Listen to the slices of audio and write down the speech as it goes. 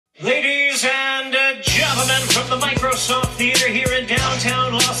Ladies and gentlemen, from the Microsoft Theater here in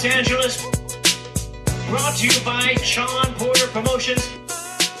downtown Los Angeles, brought to you by Shawn Porter Promotions.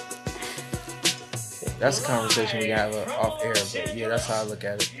 That's a conversation we have off air, but yeah, that's how I look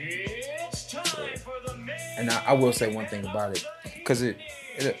at it. And I will say one thing about it, because it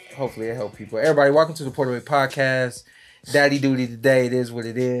hopefully it help people. Everybody, welcome to the PorterWay Podcast. Daddy duty today, it is what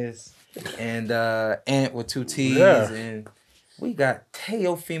it is. And Ant with 2 T's, and we got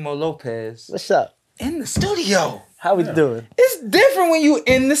Teofimo Lopez. What's up? In the studio. How we doing? It's different when you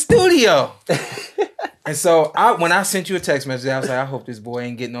in the studio. And so when I sent you a text message, I was like, I hope this boy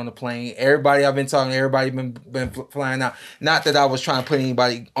ain't getting on the plane. Everybody I've been talking to, everybody been flying out. Not that I was trying to put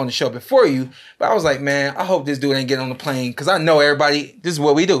anybody on the show before you, but I was like, man, I hope this dude ain't getting on the plane, because I know everybody, this is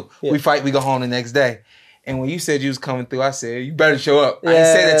what we do. Yeah. We fight, we go home the next day. And when you said you was coming through, I said, you better show up. I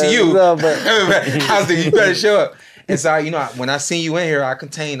didn't say that to you. No, but I was like, you better show up. And so, when I seen you in here, I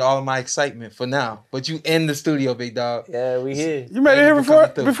contained all of my excitement for now. But you in the studio, big dog. Yeah, we here. You made it here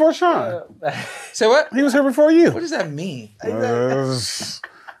before Shawn. Say what? He was here before you. What does that mean?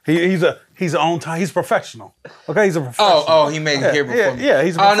 He's on time. He's professional. Okay, he's a professional. Oh, he made it here before me. Yeah,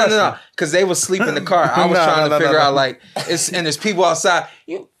 he's a professional. No. Because they was sleep in the car. I was trying to figure out, like, and there's people outside.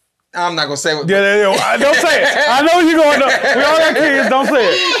 I'm not going to say what. Yeah, don't say it. I know you're going to. We all got kids. Don't say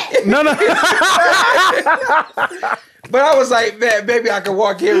it. No. But I was like, man, maybe I could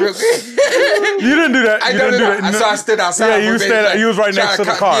walk here real quick. You didn't do that. I didn't do that. So I stood outside. Yeah, you was right next to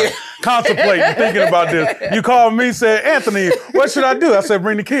the car, contemplating, thinking about this. You called me, said, Anthony, what should I do? I said,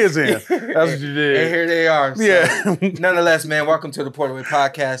 bring the kids in. That's what you did. And here they are. So, yeah. Nonetheless, man, welcome to the PorterWay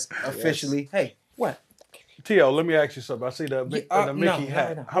Podcast officially. Yes. Hey, what? Tio, let me ask you something. I see the Mickey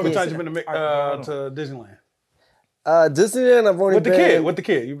hat. No. How many times you been to Disneyland? Disneyland, I've only been. With the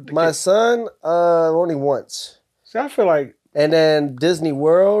kid? My son, only once. See, I feel like. And then Disney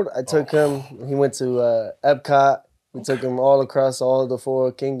World, I took him. He went to Epcot. We took him all across all the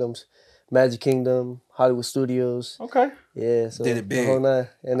 4 kingdoms. Magic Kingdom, Hollywood Studios. Okay. Yeah, so did it big. The whole 9.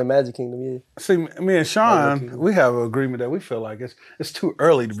 And the Magic Kingdom, yeah. See, me and Shawn, we have an agreement that we feel like it's too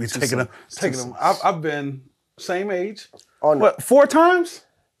early to be taking them. I've been same age. What, 4 times?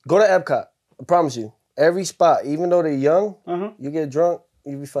 Go to Epcot. I promise you. Every spot, even though they're young, you get drunk,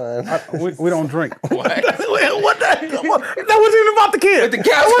 you be fine. We don't drink. What? What that? That wasn't even about the kid. With the couch.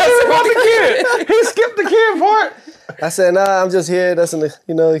 That wasn't about the kid. He skipped the kid part. I said, nah, I'm just here. That's an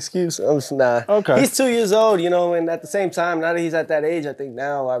excuse. I'm just, nah. Okay. He's 2 years old, and at the same time, now that he's at that age, I think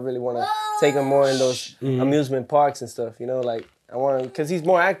now I really want to take him more in those amusement parks and stuff, like I want to, because he's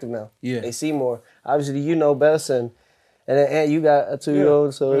more active now. Yeah. They see more. Obviously, you know best, and then Ant, you got a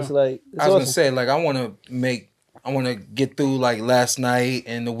 2-year-old, so it's like, it's I was awesome. going to say, like, I want to get through like last night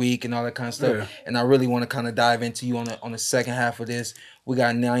and the week and all that kind of stuff. Yeah. And I really want to kind of dive into you on the second half of this. We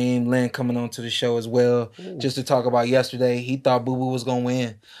got Na'im Lynn coming on to the show as well, just to talk about yesterday. He thought Boo Boo was going to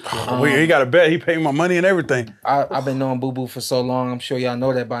win. He got a bet. He paid my money and everything. I've been knowing Boo Boo for so long. I'm sure y'all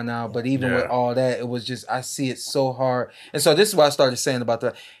know that by now. But even with all that, it was just, I see it so hard. And so this is what I started saying about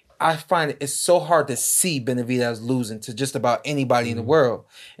that. I find it's so hard to see Benavidez losing to just about anybody in the world.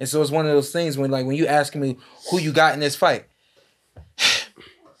 And so it's one of those things when you asking me who you got in this fight.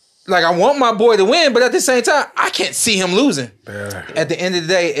 Like, I want my boy to win, but at the same time, I can't see him losing. At the end of the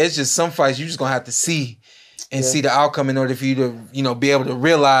day, it's just some fights you just going to have to see and see the outcome in order for you to, be able to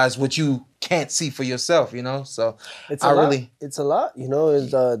realize what you can't see for yourself, So it's a lot.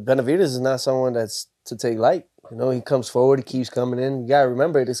 Benavidez is not someone that's to take light. He comes forward, he keeps coming in. You gotta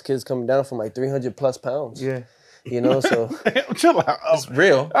remember, this kid's coming down from like 300 plus pounds. Yeah. So. Chill out. It's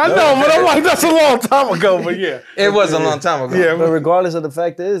real. I know, but I'm like, that's a long time ago, but yeah. It was a long time ago. Yeah, but regardless of the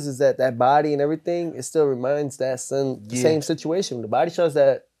fact is that body and everything, it still reminds the same situation. The body shots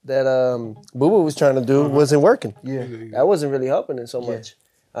that Boo Boo was trying to do wasn't working. Yeah. That wasn't really helping it so much.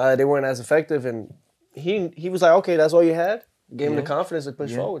 They weren't as effective, and he was like, okay, that's all you had? Gave him the confidence to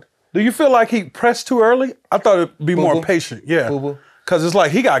push forward. Do you feel like he pressed too early? I thought it'd be more patient. Yeah. Because it's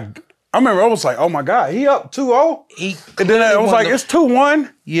like I remember I was like, oh my God, he up 2-0? And then I was like, it's 2-1.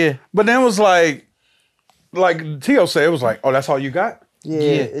 Yeah. But then it was like Tio said, it was like, oh, that's all you got?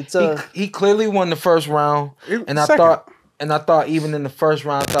 Yeah. He clearly won the first round. And I thought even in the first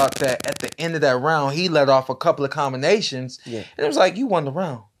round, I thought that at the end of that round, he let off a couple of combinations. Yeah. And it was like, you won the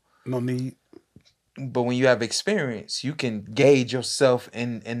round. No need. But when you have experience, you can gauge yourself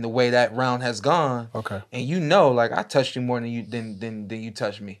in the way that round has gone. Okay. And like, I touched you more than you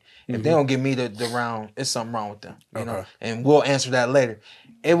touched me. If they don't give me the round, it's something wrong with them. You know? And we'll answer that later.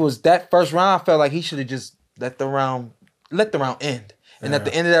 It was that first round, I felt like he should have just let the round end. And at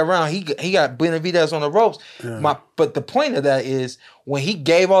the end of that round, he got Benavidez on the ropes. Yeah. But the point of that is when he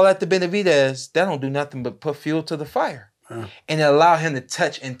gave all that to Benavidez, that don't do nothing but put fuel to the fire. And it allowed him to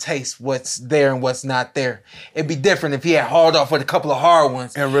touch and taste what's there and what's not there. It'd be different if he had hauled off with a couple of hard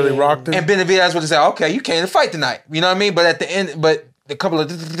ones. And really rocked him. And Benavidez would have said, okay, you came to fight tonight. You know what I mean? But at the end, a couple of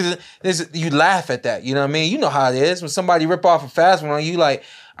you laugh at that. You know what I mean? You know how it is. When somebody rip off a fast one on you, like,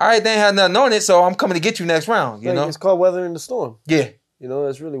 all right, they ain't had nothing on it, so I'm coming to get you next round. You know? It's called weathering the storm. Yeah. You know,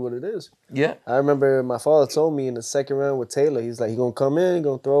 that's really what it is. Yeah. I remember my father told me in the second round with Taylor, he's like, he gonna come in, he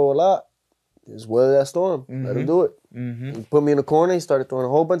gonna throw a lot. Just weather that storm. Let him do it. He put me in the corner. He started throwing a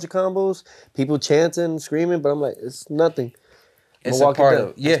whole bunch of combos. People chanting, screaming, but I'm like, it's nothing. It's a part of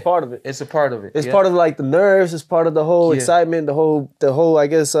it. Yeah. It's part of it. It's a part of it. It's part of like the nerves. It's part of the whole excitement. The whole. I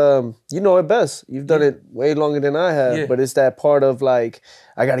guess you know it best. You've done it way longer than I have. But it's that part of like,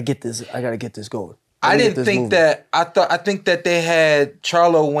 I gotta get this going. I didn't think that. I think that they had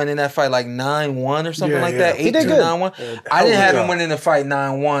Charlo winning that fight like 9-1 or something like that. 8-2, 9-1. I didn't have him winning the fight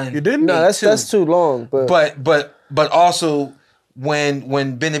 9-1. You didn't? No, that's too long. But also when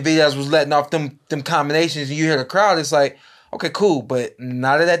Benavidez was letting off them combinations and you hear the crowd, it's like, okay, cool. But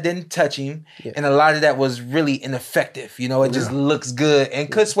none of that didn't touch him, and a lot of that was really ineffective. You know, it just looks good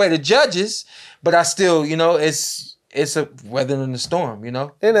and could sway the judges, but I still, you know, it's a weathering the storm, you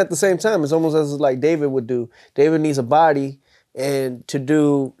know? And at the same time, it's almost as like David would do. David needs a body and to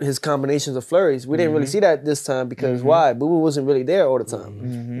do his combinations of flurries. We didn't really see that this time because why? Boo Boo wasn't really there all the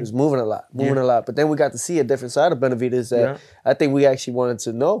time. He was moving a lot. But then we got to see a different side of Benavidez that I think we actually wanted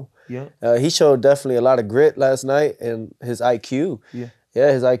to know. Yeah. He showed definitely a lot of grit last night and his IQ. Yeah,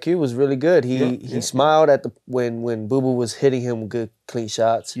 his IQ was really good. He smiled at when Boo Boo was hitting him with good, clean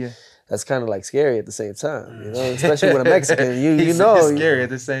shots. Yeah. That's kind of like scary at the same time, you know, especially with a Mexican. You know, it's scary at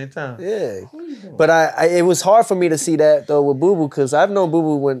the same time. Yeah, but it was hard for me to see that though with Boo Boo because I've known Boo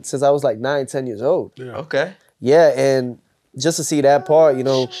Boo since I was like 9, 10 years old. Yeah. Okay. Yeah, and just to see that part, you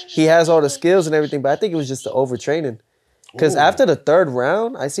know, he has all the skills and everything, but I think it was just the overtraining. Because after the third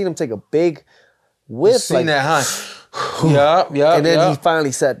round, I seen him take a big whiff. You seen that, huh? Yeah. And then he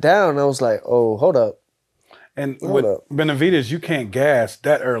finally sat down, and I was like, oh, hold up. And with Benavidez, you can't gas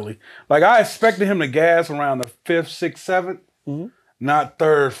that early. Like, I expected him to gas around the 5th, 6th, 7th, not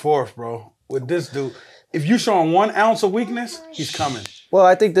 3rd, 4th, bro. With this dude, if you show him 1 ounce of weakness, he's coming. Well,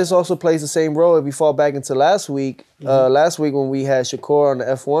 I think this also plays the same role if we fall back into last week. Last week when we had Shakur on the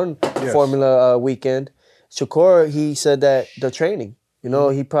F1 Formula weekend, Shakur, he said that the training, you know,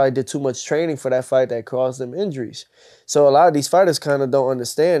 he probably did too much training for that fight that caused him injuries. So a lot of these fighters kind of don't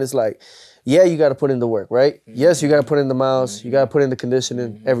understand. It's like, yeah, you got to put in the work, right? Yes, you got to put in the miles. You got to put in the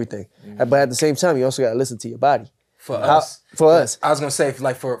conditioning, everything. But at the same time, you also got to listen to your body. For us, I was gonna say,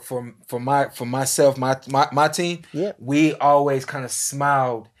 like for myself, my team, we always kind of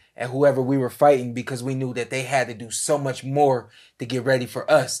smiled at whoever we were fighting because we knew that they had to do so much more to get ready for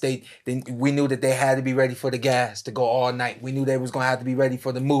us. We knew that they had to be ready for the gas to go all night. We knew they was gonna have to be ready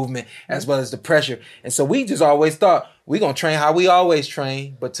for the movement as well as the pressure. And so we just always thought we gonna train how we always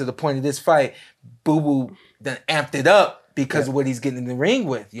train. But to the point of this fight, Boo Boo done amped it up because of what he's getting in the ring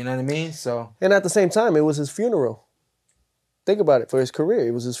with. You know what I mean? So, and at the same time, it was his funeral. Think about it. For his career,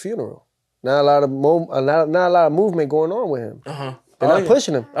 it was his funeral. Not a lot of movement going on with him. They're not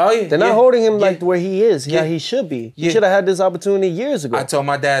pushing him. They're not holding him like where he is, how he should be. He should have had this opportunity years ago. I told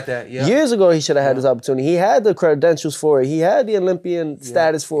my dad that, Years ago, he should have had this opportunity. He had the credentials for it. He had the Olympian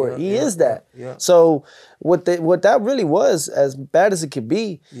status for it. He is that. So what that really was, as bad as it could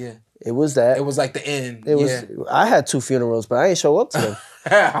be, it was that. It was like the end. It was. I had 2 funerals, but I ain't show up to them.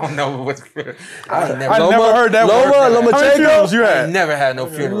 I don't know what's. I never heard that word. Lomachenko, you had? I never had no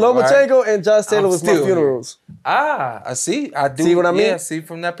funeral. Lomachenko and Josh Taylor was my funerals. I see. I do. See what I mean? Yeah, see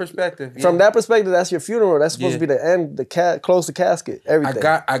from that perspective. From that perspective, that's your funeral. That's supposed to be the end, close the casket, everything.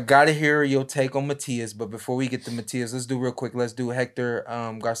 I gotta hear your take on Matias, but before we get to Matias, let's do real quick. Let's do Hector,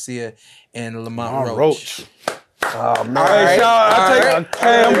 Garcia, and Lamont Roach. Oh man!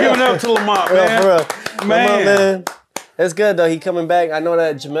 Hey, I'm giving up to Lamont, man. Lamont, man. It's good though. He coming back. I know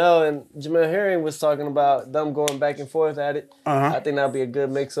that Jermall Herring was talking about them going back and forth at it. I think that'll be a good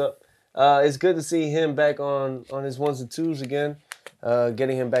mix-up. It's good to see him back on his 1s and 2s again.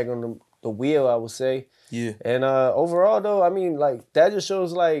 Getting him back on the wheel, I would say. Yeah. And overall though, I mean, like that just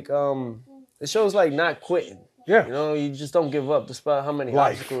shows like it shows like not quitting. Yeah. You know, you just don't give up despite how many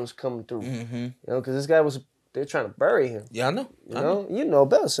obstacles coming through. You know, because this guy they're trying to bury him. Yeah, I know. You know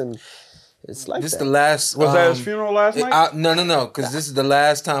best. And It's like this that. the last. Was that his funeral last night? No, because this is the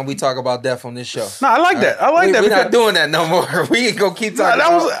last time we talk about death on this show. No, I like that. I like that. We're not doing that no more. We ain't gonna keep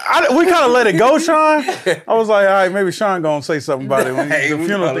talking. We kind of let it go, Sean. I was like, all right, maybe Sean gonna say something about it when the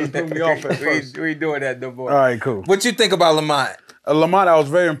funeral thing threw me off at first. We doing that no more. All right, cool. What you think about Lamont? Lamont, I was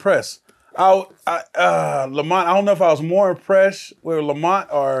very impressed. Lamont, I don't know if I was more impressed with Lamont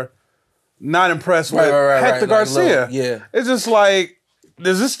or not impressed with Hector Garcia. Yeah, it's just like,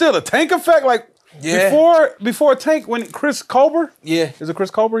 is this still a Tank effect? Like before Tank, when Chris Colbert? Yeah, is it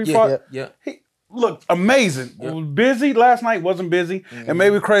Chris Colbert he fought? Yeah, he looked amazing. Yep. Was busy last night, wasn't busy, and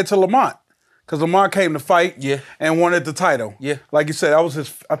maybe credit to Lamont. Because Lamont came to fight and wanted the title. Yeah. Like you said, that was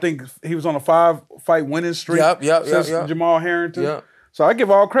his, I think he was on a 5-fight winning streak since Jermall Harrington. Yep. So I give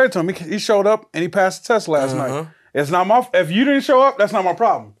all credit to him. He showed up and he passed the test last night. It's not my, if you didn't show up, that's not my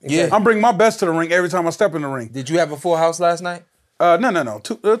problem. Yeah. I'm bringing my best to the ring every time I step in the ring. Did you have a full house last night? No.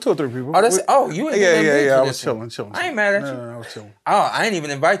 Two or three people. Oh, you ain't Yeah. I was chilling. I ain't mad at you. No, I was chilling. Oh, I didn't even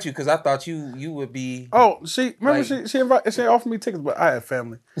invite you because I thought you would be. Oh, she offered me tickets, but I had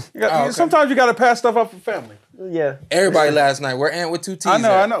family. Sometimes you got to pass stuff up for family. Yeah. Everybody last night. We're Ant with two T's.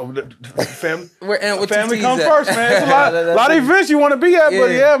 I know. Family. We're Ant with family two T's. Family comes first, man. It's a lot of events you want to be at,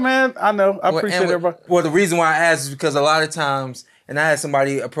 but yeah, man, I know. I appreciate everybody. Well, the reason why I asked is because a lot of times, and I had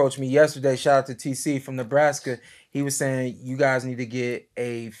somebody approach me yesterday. Shout out to TC from Nebraska. He was saying you guys need to get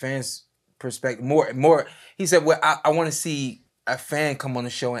a fan's perspective more. He said, "Well, I want to see a fan come on the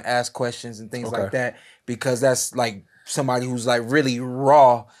show and ask questions and things like that because that's like somebody who's like really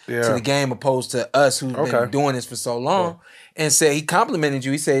raw to the game opposed to us who've been doing this for so long." And said he complimented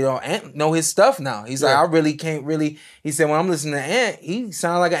you. He said, Ant know his stuff now. He's like, I really can't really. He said, when I'm listening to Ant, he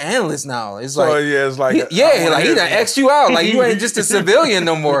sounds like an analyst now. It's like, it's like, he done X'd you out. Like you ain't just a civilian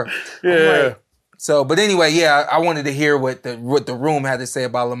no more. Yeah. So, but anyway, I wanted to hear what the room had to say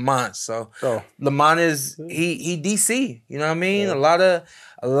about Lamont. So, Lamont is he DC. You know what I mean? Yeah.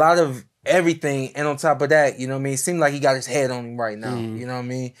 A lot of everything, and on top of that, you know what I mean. It seemed like he got his head on him right now. You know what I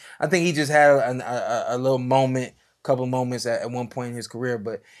mean? I think he just had a little moment, couple moments at one point in his career.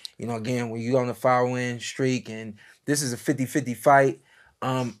 But you know, again, when you on a 5-win streak, and this is a 50-50 fight.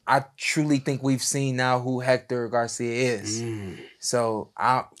 I truly think we've seen now who Hector Garcia is. So,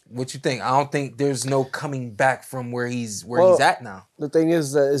 what you think? I don't think there's no coming back from where he's at now. The thing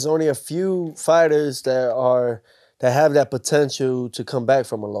is that there's only a few fighters that have that potential to come back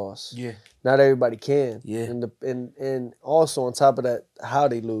from a loss. Yeah, not everybody can. Yeah, and also on top of that, how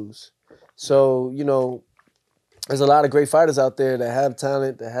they lose. So you know, there's a lot of great fighters out there that have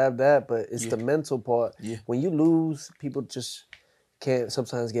talent, that have that, but it's the mental part. Yeah, when you lose, people just can't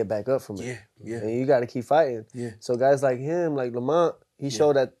sometimes get back up from it. Yeah. And you got to keep fighting. Yeah. So guys like him, like Lamont, he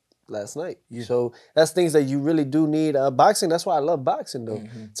showed that last night. Yeah. So that's things that you really do need. Boxing, that's why I love boxing though.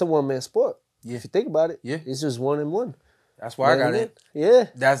 It's a one-man sport. Yeah. If you think about it, it's just 1-1. That's why I got it. Yeah.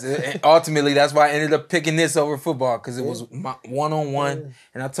 That's it. Ultimately, that's why I ended up picking this over football because it was my one-on-one. Yeah.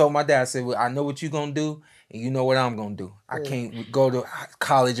 And I told my dad, I said, well, I know what you're going to do and you know what I'm going to do. I can't go to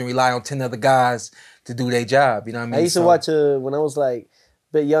college and rely on 10 other guys to do their job. You know what I mean? I used to watch, when I was like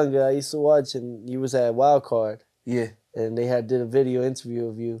a bit younger, I used to watch and you was at Wild Card. Yeah. And they did a video interview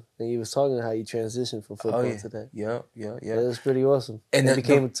of you, and you was talking about how you transitioned from football to that. Yeah. That was pretty awesome. And you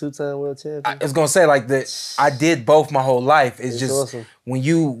became a 2-time world champion. I was gonna say like that. I did both my whole life. It's just awesome. When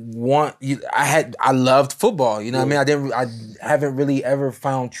I loved football. You know what I mean? I haven't really ever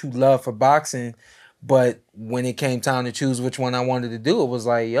found true love for boxing, but when it came time to choose which one I wanted to do, it was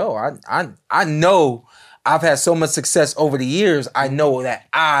like, yo, I know. I've had so much success over the years. I know that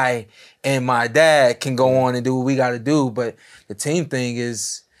I and my dad can go on and do what we got to do. But the team thing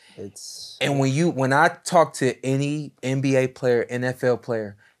is, and when I talk to any NBA player, NFL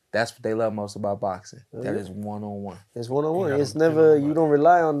player, that's what they love most about boxing. That is one-on-one. It's one-on-one. It's never, you don't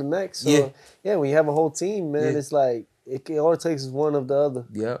rely on the next. So, when you have a whole team, man, it's like, all it takes is one of the other.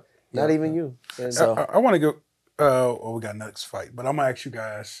 Yep. Not even you. And so I want to go, we got next fight, but I'm going to ask you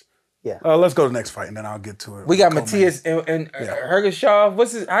guys. Yeah. Let's go to the next fight, and then I'll get to it. We got Matias and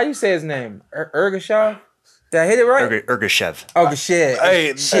Ergashev. How you say his name? Ergashev? Did I hit it right? Ergashev. Ergashev.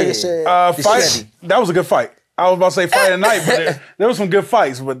 Hey, fight. That was a good fight. I was about to say fight of the night, but there was some good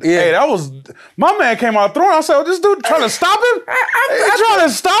fights. But hey, that was my man came out throwing. I said, this dude trying to stop him? Trying to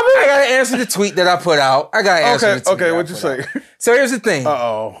stop him? I gotta answer the tweet that I put out. Okay, what'd you say? So here's the thing.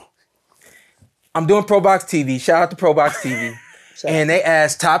 Uh-oh. I'm doing Pro Box TV. Shout out to Pro Box TV. And they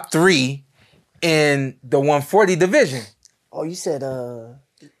asked top 3 in the 140 division. Oh, you said,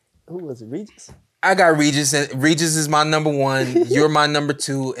 who was it, Regis? I got Regis. And Regis is my number 1. You're my number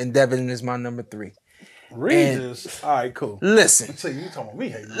 2. And Devin is my number 3. Regis. All right, cool. Listen. So you talking about me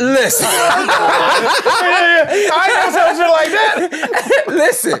hating? Listen. I ain't gonna say shit like that.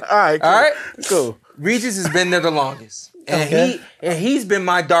 Listen. All right, cool. All right. Cool. Regis has been there the longest. And he's been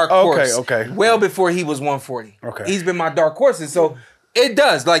my dark horse. Okay. Well before he was 140. Okay. He's been my dark horse. And so it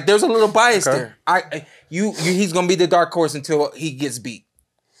does. Like there's a little bias there. He's gonna be the dark horse until he gets beat.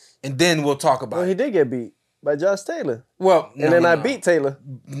 And then we'll talk about Well, he did get beat by Josh Taylor. Well, I beat Taylor.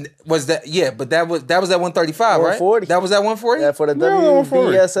 Was that but that was at 135, 140. right? That was at 140? Yeah, for the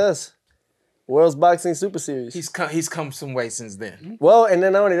WBSS. World's Boxing Super Series. He's come some way since then. Well, and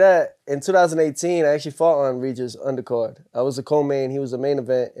then not only that, in 2018, I actually fought on Regis' undercard. I was a co-main, he was the main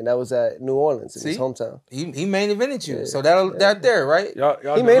event, and that was at New Orleans, in his hometown. He main evented you, so that there, right? Y'all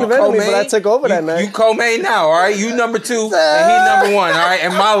he main evented me, but I took over that night. You co-main now, all right? You number 2, and he number 1, all right?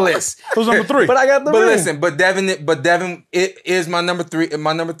 In my list. Who's number 3? But I got the ring. Listen, Devin, it is my number 3.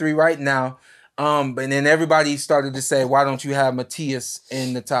 My number 3 right now. And then everybody started to say, "Why don't you have Matias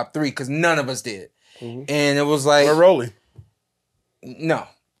in the top 3?" Because none of us did. Mm-hmm. And it was like, we're rolling. No,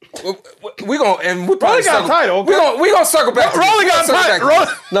 we gonna and we probably got a title. Okay? We gonna circle back. Rolling got a title.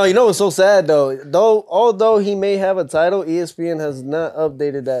 No, you know what's so sad though? Although he may have a title, ESPN has not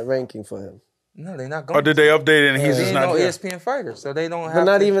updated that ranking for him. No, they're not going. Or did they update it and he's just not there? ESPN fighter, so they don't have. But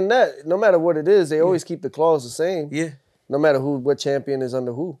not even that. No matter what it is, they always keep the clause the same. Yeah. No matter what champion is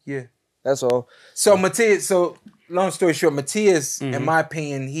under who. Yeah. That's all. So Matias. So long story short, Matias, in my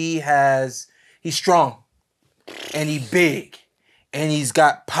opinion, he's strong, and he's big, and he's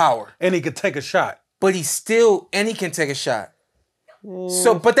got power, and he could take a shot. But he can take a shot.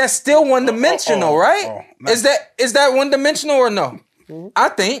 So, but that's still one dimensional, right? Nice. Is that one dimensional or no? I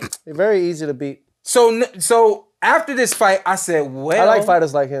think they're very easy to beat. So after this fight, I said, well, I like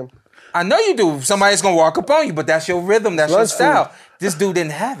fighters like him. I know you do. Somebody's gonna walk up on you, but that's your rhythm. That's your style. This dude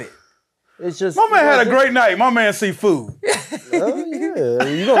didn't have it. It's just my man had a great night. My man see food. Oh yeah.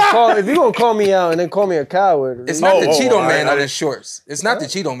 If you're gonna call me out and then call me a coward. It's not the Cheeto Man on his shorts. It's not the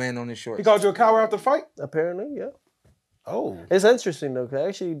Cheeto Man on his shorts. He called you a coward after the fight? Apparently, yeah. Oh. It's interesting though, because I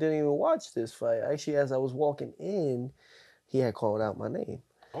actually didn't even watch this fight. Actually, as I was walking in, he had called out my name.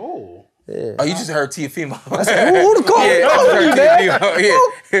 Oh. Yeah. Oh, you just heard Teofimo. I said, who the call? Yeah.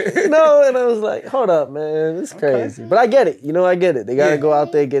 No, and I was like, hold up, man. It's crazy. But I get it. I get it. They got to go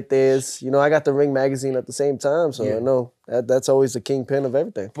out there and get theirs. I got the Ring magazine at the same time, so I know that's always the kingpin of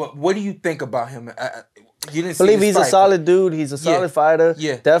everything. But what do you think about him? You didn't believe he's a solid dude. He's a solid fighter.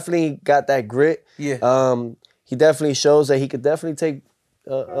 Yeah. Definitely got that grit. Yeah. He definitely shows that he could definitely take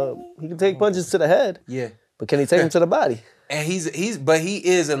punches to the head. Yeah. But can he take him to the body? And he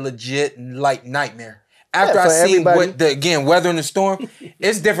is a legit nightmare. After I seen weathering the storm,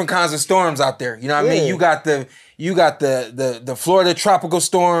 it's different kinds of storms out there. You know what I mean? You got the Florida tropical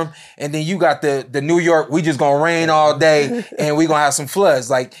storm, and then you got the New York, we just gonna rain all day and we gonna have some floods.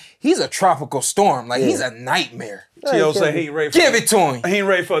 Like, he's a tropical storm. Like, he's a nightmare. T.O. said he ain't ready for Give it to him. He ain't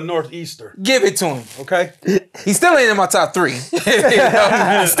ready for a northeaster. Give it to him. Okay? He still ain't in my top 3.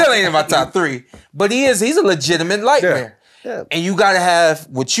 Still ain't in my top 3. But he's a legitimate nightmare. Yeah. And you gotta have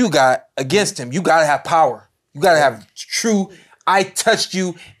what you got against him. You gotta have power. You gotta have true, I touched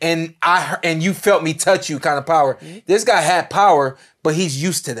you and you felt me touch you kind of power. This guy had power, but he's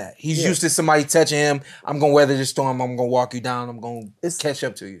used to that. He's used to somebody touching him. I'm gonna weather the storm. I'm gonna walk you down. I'm gonna catch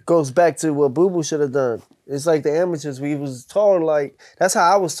up to you. Goes back to what Boo Boo should have done. It's like the amateurs. We was taught that's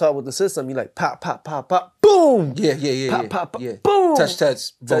how I was taught with the system. You pop, pop, pop, pop, boom. Yeah. Pop, pop, pop, boom. Touch,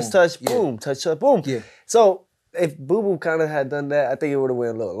 boom. Touch, boom. Touch, boom. Yeah. So if Boo Boo kind of had done that, I think it would have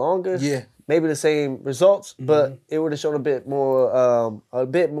went a little longer. Yeah. Maybe the same results, but it would have shown a bit more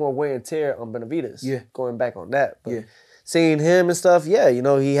wear and tear on Benavidez. Yeah. Going back on that. But seeing him and stuff, he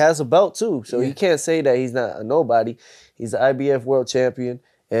has a belt too. So you can't say that he's not a nobody. He's the IBF world champion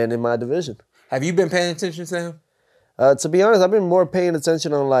and in my division. Have you been paying attention to him? To be honest, I've been more paying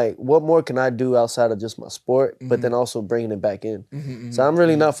attention on what more can I do outside of just my sport, but then also bringing it back in. So I'm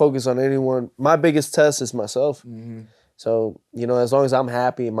really not focused on anyone. My biggest test is myself. So, as long as I'm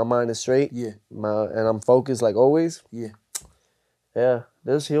happy and my mind is straight, and I'm focused like always, he'll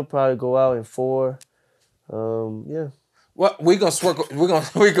probably go out in 4. Well, we're gonna circle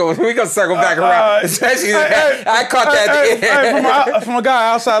back around. Especially I caught that. From a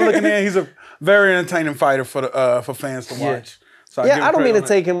guy outside looking in, he's a very entertaining fighter for fans to watch. So I don't mean to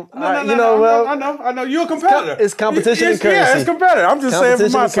take him. I know. You're a competitor. It's competition and currency. Yeah, it's competitive. I'm just saying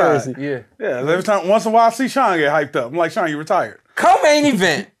from my side. Yeah. Every time, once in a while, I see Shawn get hyped up. I'm like, Shawn, you retired. Co-main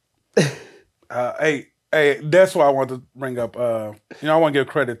event. Hey, that's why I want to bring up. I want to give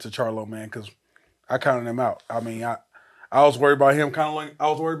credit to Charlo, man, because I counted him out. I mean, I was worried about him, kind of like I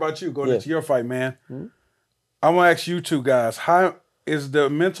was worried about you going into your fight, man. I'm gonna ask you two guys: how is the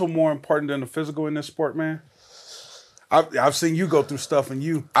mental more important than the physical in this sport, man? I've seen you go through stuff,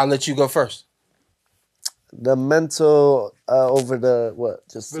 and I'll let you go first. The mental over the what?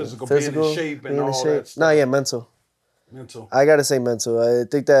 Just physical, physical being in shape and all that stuff. No, yeah, mental. Mental. I gotta say mental. I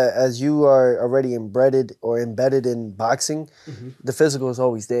think that as you are already embedded in boxing, the physical is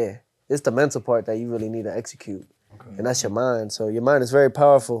always there. It's the mental part that you really need to execute. Okay. And that's your mind. So your mind is very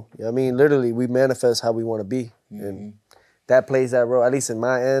powerful. You know what I mean, literally, we manifest how we want to be. And that plays that role, at least in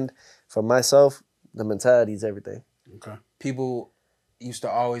my end. For myself, the mentality is everything. Okay. People used to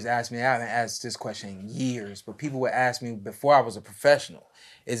always ask me, I haven't asked this question in years, but people would ask me before I was a professional,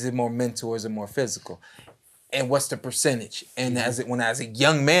 is it more mental or is it more physical? And what's the percentage? And when I was a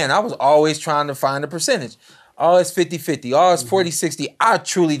young man, I was always trying to find the percentage. Oh, it's 50-50. Oh, it's 40-60. I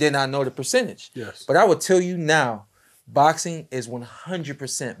truly did not know the percentage. Yes. But I will tell you now, boxing is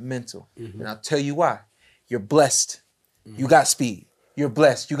 100% mental. And I'll tell you why. You're blessed. You got speed. You're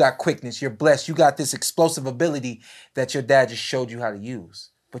blessed. You got quickness. You're blessed. You got this explosive ability that your dad just showed you how to use.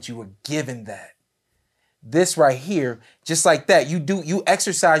 But you were given that. This right here, just like that, you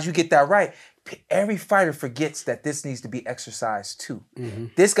exercise, you get that right. Every fighter forgets that this needs to be exercised too.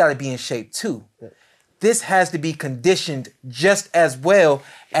 This got to be in shape too. This has to be conditioned just as well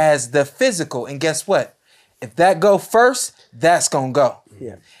as the physical. And guess what? If that go first, that's gonna go.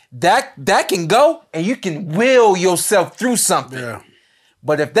 Yeah. That can go, and you can will yourself through something. Yeah.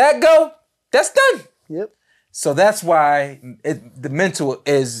 But if that go, that's done. Yep. So that's why the mental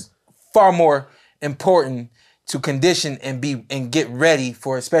is far more important to condition and get ready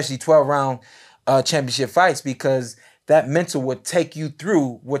for, especially 12-round championship fights, because that mental will take you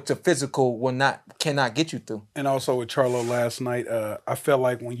through what the physical cannot get you through. And also with Charlo last night, I felt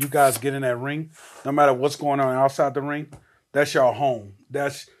like when you guys get in that ring, no matter what's going on outside the ring, that's y'all home.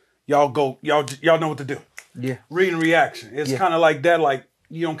 That's y'all know what to do. Yeah. Reading reaction. It's kind of like that. Like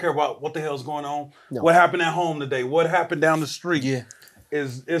you don't care about what the hell's going on. No. What happened at home today? What happened down the street? Yeah.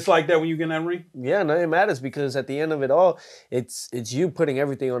 It's like that when you get in that ring? Yeah, no, it matters because at the end of it all, it's you putting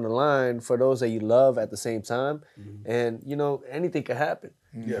everything on the line for those that you love at the same time. And, anything can happen.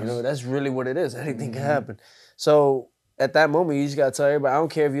 Yes. That's really what it is. Anything can happen. So at that moment, you just got to tell everybody, I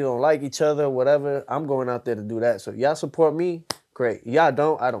don't care if you don't like each other, whatever. I'm going out there to do that. So if y'all support me, great. Y'all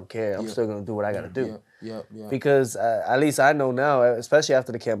don't, I don't care. I'm still going to do what I got to do. Yeah. Because at least I know now, especially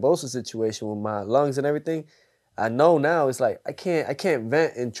after the Cambosa situation with my lungs and everything, I know now it's like I can't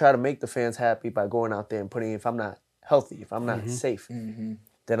vent and try to make the fans happy by going out there and putting. If I'm not healthy, if I'm not safe, then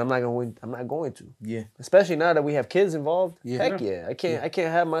I'm not going to. Yeah. Especially now that we have kids involved. Yeah. Heck yeah. I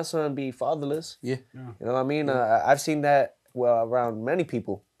can't have my son be fatherless. Yeah. You know what I mean? I've seen that around many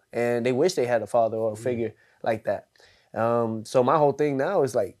people, and they wish they had a father or a figure like that. So my whole thing now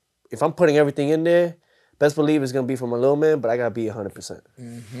is like, if I'm putting everything in there, best believe it's gonna be for my little man, but I gotta be 100%.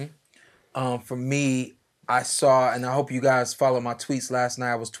 For me, I saw, and I hope you guys followed my tweets last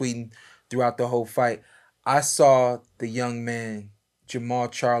night. I was tweeting throughout the whole fight. I saw the young man, Jermall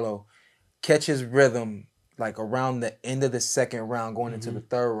Charlo, catch his rhythm like around the end of the second round, going into the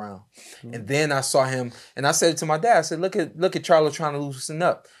third round. And then I saw him, and I said to my dad, I said, look at Charlo trying to loosen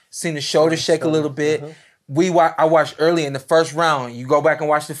up. Seen the shoulder shake a little bit. I watched early in the first round. You go back and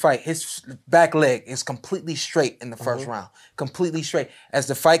watch the fight. His back leg is completely straight in the first round. Completely straight. As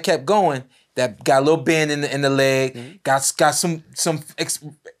the fight kept going, that got a little bend in the leg, got some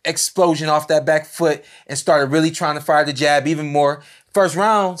explosion off that back foot, and started really trying to fire the jab even more. First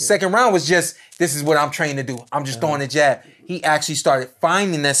round, second round was just, this is what I'm trained to do. I'm just throwing the jab. He actually started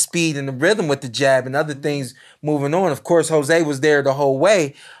finding that speed and the rhythm with the jab and other things moving on. Of course, Jose was there the whole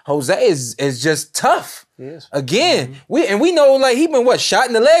way. Jose is just tough. Yes. Again, we know like he been shot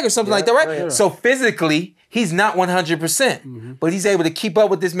in the leg or something like that, right? Yeah. So physically, he's not 100%, but he's able to keep up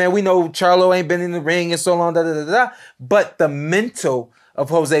with this man. We know Charlo ain't been in the ring in so long, but the mental of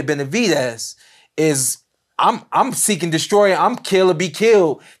Jose Benavidez is, I'm seek and destroy, I'm kill or be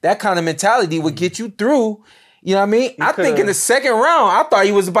killed. That kind of mentality would get you through. You know what I mean? I think in the second round, I thought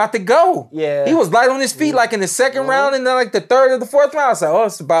he was about to go. Yeah. He was light on his feet like in the second round, and then like the third or the fourth round. I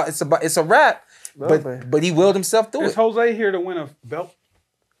was like, it's a wrap. But he willed himself through it. Is Jose here to win a belt?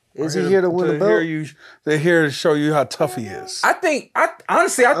 Is he here to win a belt? They're here to show you how tough he is. I think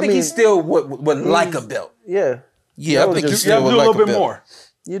he still would like a belt. Yeah. Yeah, I think you got to do a little bit more.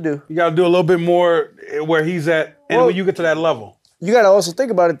 You do. You got to do a little bit more where he's at, and when you get to that level. You got to also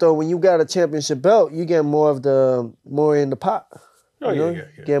think about it though. When you got a championship belt, you get more in the pot.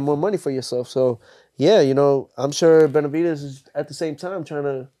 Get more money for yourself. So yeah, I'm sure Benavidez is at the same time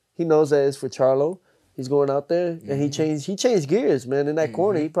he knows that it's for Charlo. He's going out there, and he changed gears, man. In that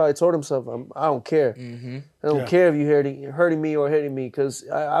corner, he probably told himself, I don't care. I don't care if you're hurting me or hitting me, because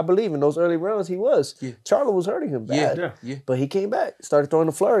I believe in those early rounds he was. Yeah. Charlo was hurting him bad. Yeah. But he came back, started throwing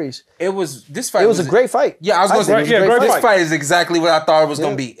the flurries. This fight was a great fight. Yeah, I was going to say, this fight is exactly what I thought it was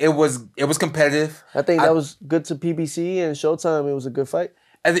going to be. It was competitive. I think that was good to PBC and Showtime. It was a good fight.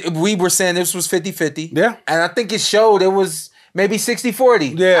 We were saying this was 50-50. Yeah. And I think it showed it was maybe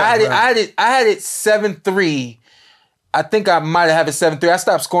 60-40. Yeah. I had it 7-3. I think I might have it 7-3. I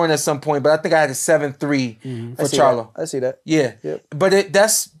stopped scoring at some point, but I think I had it 7-3 for Charlo. I see that. Yeah. Yep. But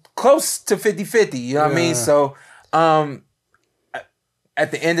that's close to 50-50. You know what I mean? So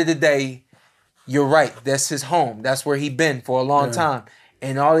at the end of the day, you're right. That's his home. That's where he been for a long time.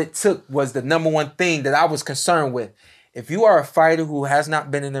 And all it took was the number one thing that I was concerned with. If you are a fighter who has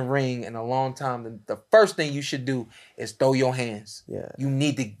not been in the ring in a long time, the first thing you should do is throw your hands. Yeah. You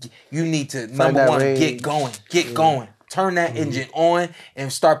need to number one, get going. Get going. Turn that engine on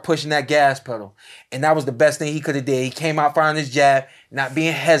and start pushing that gas pedal. And that was the best thing he could have did. He came out firing his jab, not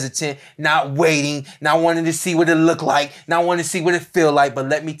being hesitant, not waiting, not wanting to see what it looked like, not wanting to see what it feel like, but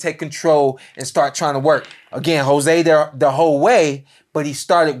let me take control and start trying to work. Again, Jose there the whole way, but he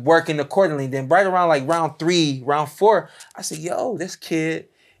started working accordingly. Then right around like round 3, round 4, I said, yo, this kid,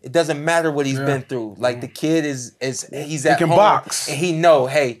 it doesn't matter what he's been through. Like the kid he's at home. Box. And he know,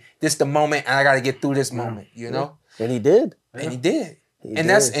 hey, this the moment and I gotta get through this moment, you know? And he did. And he did.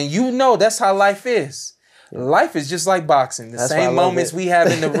 And you know that's how life is. Life is just like boxing. The same moments we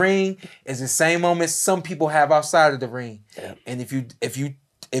have in the ring is the same moments some people have outside of the ring. Yeah. And if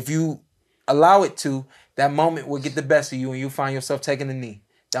you allow it to, that moment will get the best of you and you'll find yourself taking a knee.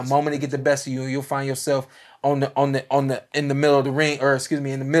 That moment it get the best of you and you'll find yourself in the middle of the ring, or excuse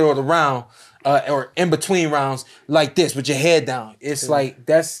me, in the middle of the round, or in between rounds like this with your head down. It's like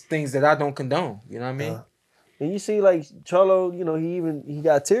that's things that I don't condone. You know what I mean? And you see, like Charlo, you know, he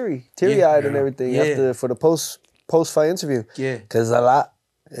got teary-eyed and everything for the post-fight interview. Yeah, because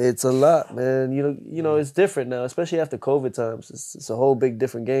it's a lot, man. You know, it's different now, especially after COVID times. It's a whole big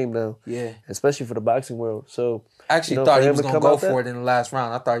different game now. Yeah, especially for the boxing world. So I actually thought he was gonna go for it in the last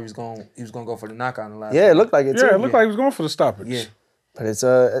round. I thought he was gonna go for the knockout in the last. Yeah, round. It looked like it too. Yeah, it looked like he was going for the stoppage. Yeah, but it's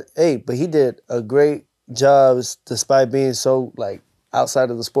but he did a great job despite being so like outside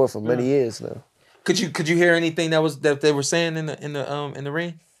of the sport for many years now. Could you hear anything that they were saying in the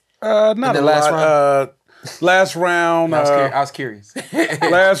ring? Not in the last round. Last round. I was curious.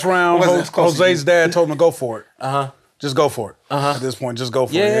 Last round. Jose's dad told him to go for it. Just go for it. At this point, just go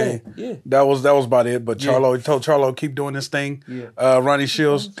for it. Yeah. That was about it. But Charlo, he told Charlo, keep doing this thing. Yeah. Ronnie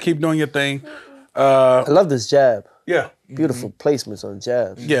Shields, keep doing your thing. I love this jab. Yeah. Beautiful placements on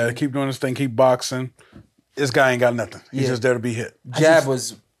jabs. Yeah, keep doing this thing. Keep boxing. This guy ain't got nothing. He's just there to be hit. Jab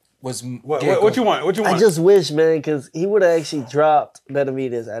was what you want? What you want? I just wish, man, because he would have actually dropped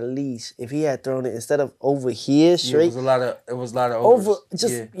Benavidez at least if he had thrown it instead of over here straight. It was a lot of overs.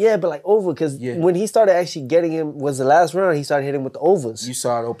 But like over, because when he started actually getting him was the last round, he started hitting with the overs. You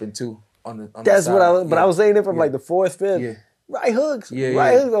saw it open too on That's the what I was. But I was saying it from like the 4th, 5th. Yeah. Right hooks,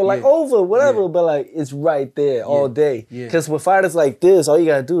 right hooks, or like over, whatever, but like it's right there all day. Because with fighters like this, all you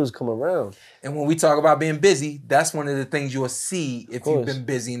gotta do is come around. And when we talk about being busy, that's one of the things you'll see if you've been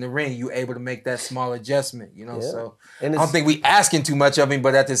busy in the ring. You're able to make that small adjustment, you know. So and I don't think we asking too much of him,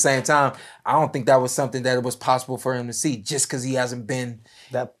 but at the same time, I don't think that was something that it was possible for him to see just because he hasn't been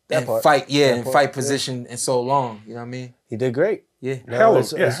in fight position in so long. You know what I mean? He did great. Yeah, hell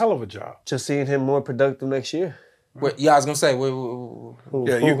of a job. Just seeing him more productive next year. I was gonna say, what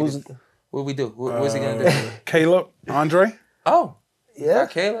we do? What's he gonna do? Caleb, Andre. Oh, you got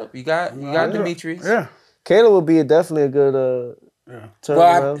Caleb. You got Demetrius. Yeah, Caleb would be definitely a good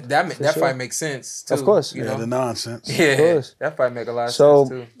turnaround. That fight makes sense too. Of course, the nonsense. Yeah, of course. That fight make a lot of sense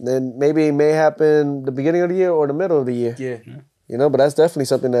too. Then maybe it may happen the beginning of the year or the middle of the year. Yeah, you know, but that's definitely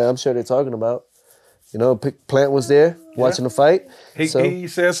something that I'm sure they're talking about. You know, Plant was there watching the fight. He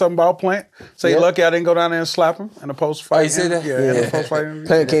said something about Plant. Say, lucky I didn't go down there and slap him in the post-fight. Oh, you said that? Yeah, in the post-fight interview.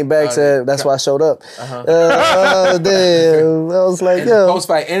 Plant came back, said, that's why I showed up. Damn. I was like, yo.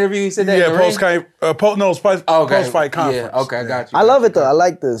 Post-fight interview, he said that? Yeah, post-fight conference. Yeah, okay, I got you. I love it, though. I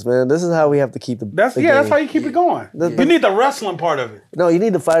like this, man. This is how we have to keep the That's how you keep it going. You need the wrestling part of it. No, you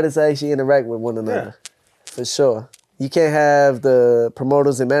need the fighters to actually interact with one another. For sure. You can't have the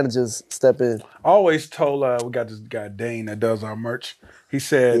promoters and managers step in. I always told, we got this guy, Dane, that does our merch. He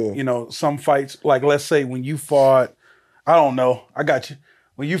said, you know, some fights, like let's say when you fought, I don't know, I got you.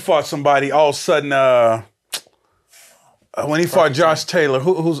 When you fought somebody, all of a sudden, when he fought Josh Taylor,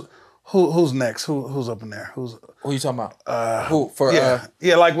 who Who's next? Who's up in there? Who you talking about?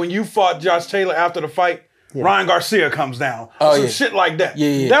 Like when you fought Josh Taylor after the fight, Ryan Garcia comes down. Shit like that.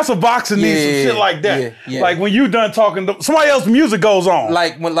 Yeah. That's what boxing needs. Some shit like that. Yeah. Like when you done talking, somebody else's music goes on.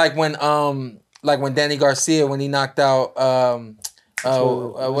 Like when Danny Garcia when he knocked out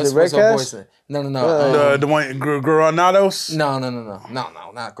what's her voice? No. The one Granados? No,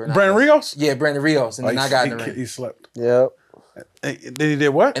 not Granados. Brandon Rios? Yeah, Brandon Rios, and then I got in the ring. He slept. Yep. He did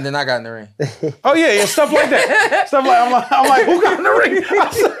what? And then I got in the ring. Oh yeah, stuff like that. Stuff like I'm like, who got in the ring?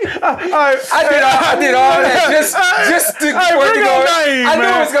 I did all that just to work it over. I knew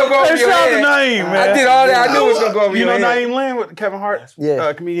it was gonna go over your head. Na'im, man. I did all that. I knew it was gonna go over your head. You know Na'im Lynn with Kevin Hart?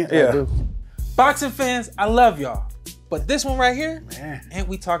 Yeah. Comedian? Yeah. Boxing fans, I love y'all. But this one right here, ain't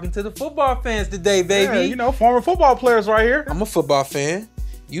we talking to the football fans today, baby? Yeah, former football players right here. I'm a football fan.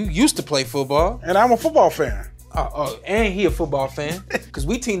 You used to play football. And I'm a football fan. And he a football fan because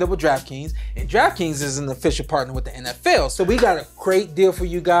we teamed up with DraftKings, and DraftKings is an official partner with the NFL. So we got a great deal for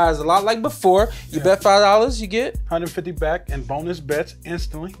you guys, a lot like before. You bet $5, you get $150 back and bonus bets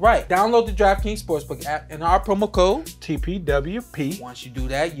instantly. Right. Download the DraftKings Sportsbook app and our promo code TPWP. Once you do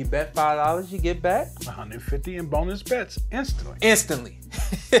that, you bet $5, you get back $150 in bonus bets instantly.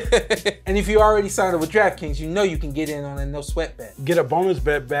 And if you already signed up with DraftKings, you know you can get in on a no sweat bet. Get a bonus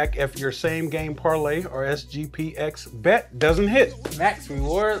bet back if your same game parlay or SGPX bet doesn't hit. Max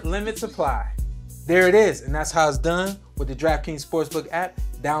reward limits apply. There it is, and that's how it's done with the DraftKings Sportsbook app.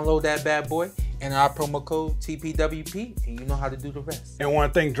 Download that bad boy and our promo code TPWP, and you know how to do the rest. And I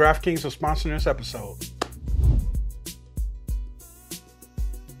want to thank DraftKings for sponsoring this episode.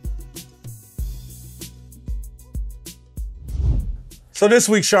 So this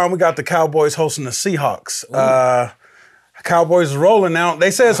week, Shawn, we got the Cowboys hosting the Seahawks. Cowboys is rolling now. They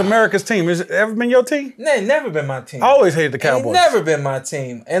say it's America's team. Has it ever been your team? No, never been my team. I always hated the Cowboys. It's never been my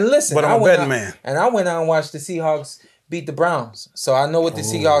team. And listen, but I'm a betting man. And I went out and watched the Seahawks beat the Browns. So I know what the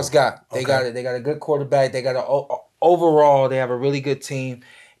Seahawks got. They got it. They got a good quarterback. They got overall, they have a really good team.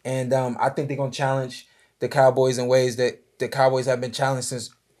 And I think they're going to challenge the Cowboys in ways that the Cowboys have been challenged since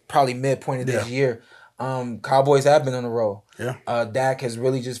probably midpoint of this year. Cowboys have been on the roll. Yeah. Dak has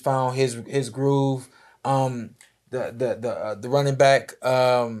really just found his groove. The running back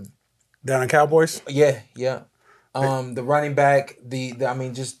down in Cowboys. The running back,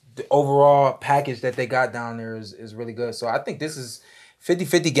 just the overall package that they got down there is really good. So I think this is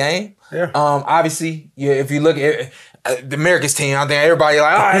 50-50 game. Yeah. Obviously, if you look at the America's team out there, everybody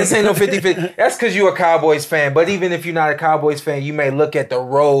like, this ain't no 50-50. That's because you're a Cowboys fan. But even if you're not a Cowboys fan, you may look at the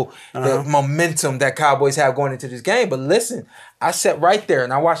role, the momentum that Cowboys have going into this game. But listen, I sat right there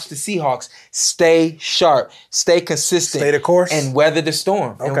and I watched the Seahawks stay sharp, stay consistent, stay the course, and weather the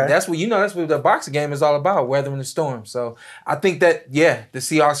storm. Okay. And that's what the boxing game is all about, weathering the storm. So I think that the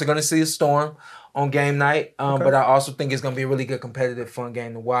Seahawks are going to see a storm on game night, but I also think it's going to be a really good, competitive, fun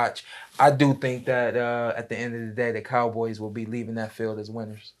game to watch. I do think that at the end of the day, the Cowboys will be leaving that field as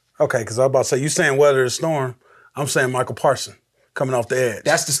winners. Okay, because I was about to say, you saying weather the storm, I'm saying Michael Parsons coming off the edge.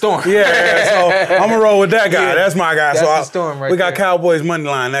 That's the storm. Yeah, so I'm going to roll with that guy. That's my guy. That's the storm right We got there. Cowboys money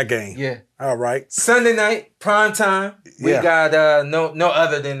line that game. Yeah. All right. Sunday night, prime time. We got no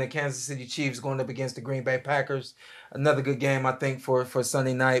other than the Kansas City Chiefs going up against the Green Bay Packers. Another good game, I think, for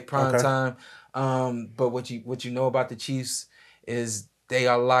Sunday night, prime time. But what you know about the Chiefs is they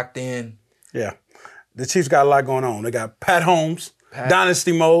are locked in. Yeah. The Chiefs got a lot going on. They got Pat Holmes,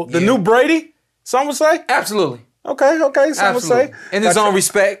 Dynasty mode, the new Brady, some would say? Absolutely. Okay, some would say. In his own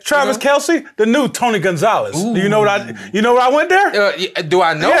respect. Travis Kelce, the new Tony Gonzalez. Ooh. Do you know what I went there? Do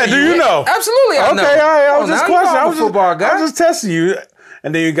I know? Yeah, do you know? Absolutely, I know. Okay, all right. I was just questioning. I was football guy. I was just testing you.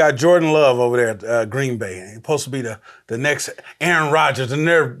 And then you got Jordan Love over there at Green Bay. He's supposed to be the next Aaron Rodgers and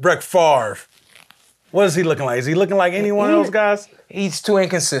their Brett Favre. What is he looking like? Is he looking like any one of those guys? He's too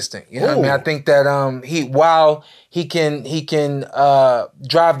inconsistent. You know what I mean? I think that while he can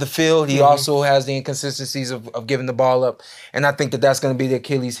drive the field, he also has the inconsistencies of giving the ball up. And I think that that's going to be the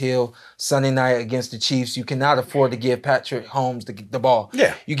Achilles heel Sunday night against the Chiefs. You cannot afford to give Patrick Holmes the ball.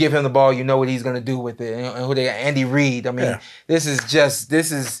 Yeah. You give him the ball, you know what he's going to do with it. And who they got? Andy Reid. I mean,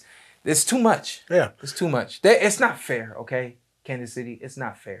 it's too much. Yeah. It's too much. It's not fair, okay? Kansas City, it's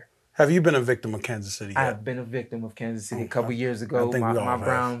not fair. Have you been a victim of Kansas City yet? I have been a victim of Kansas City a couple years ago. My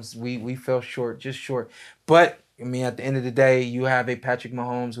Browns, we fell short, just short. But, I mean, at the end of the day, you have a Patrick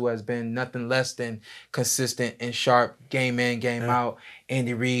Mahomes who has been nothing less than consistent and sharp, game in, game out.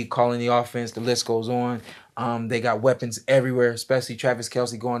 Andy Reid calling the offense, the list goes on. They got weapons everywhere, especially Travis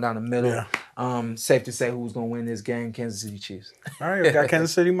Kelce going down the middle. Yeah. Safe to say who's going to win this game, Kansas City Chiefs. All right, we got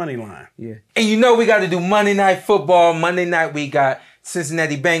Kansas City money line. Yeah. And you know we got to do Monday Night Football. Monday night we got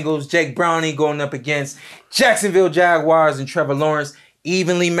Cincinnati Bengals, Jake Browning going up against Jacksonville Jaguars and Trevor Lawrence.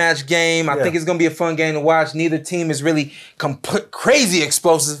 Evenly matched game. I think it's going to be a fun game to watch. Neither team is really crazy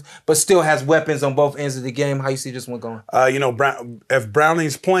explosive, but still has weapons on both ends of the game. How you see this one going? If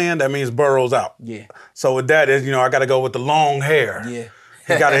Browning's playing, that means Burrow's out. Yeah. So with that, I got to go with the long hair. Yeah.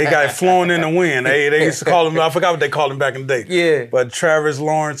 He got it flowing in the wind. They used to call him, I forgot what they called him back in the day. Yeah. But Travis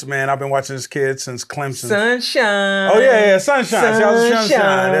Lawrence, man, I've been watching this kid since Clemson. Sunshine. Oh, yeah, Sunshine.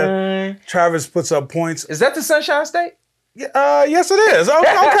 Sunshine. Travis puts up points. Is that the Sunshine State? Yes, it is.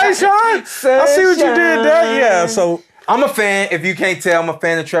 Okay, Sean. I see what you did there. Yeah, so I'm a fan. If you can't tell, I'm a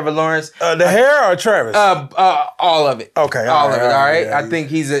fan of Trevor Lawrence. The hair or Travis? All of it. Okay, all of it. All right. Yeah, I think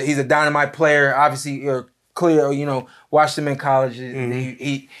he's a dynamite player. Obviously, clear. Watched him in college.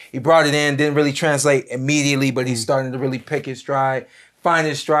 He brought it in. Didn't really translate immediately, but he's starting to really pick his stride. Find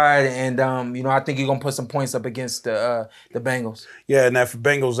his stride, and I think he's gonna put some points up against the Bengals. Yeah, and if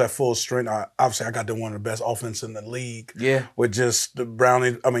Bengals at full strength, obviously I got them one of the best offense in the league. Yeah, with just the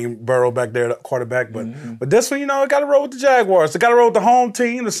Burrow back there, the quarterback. But this one, got to roll with the Jaguars. They got to roll with the home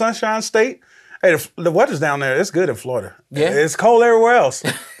team, the Sunshine State. Hey, the weather's down there. It's good in Florida. Yeah, it's cold everywhere else,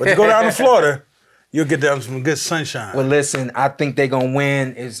 but you go down to Florida, you'll get down some good sunshine. Well, listen, I think they're gonna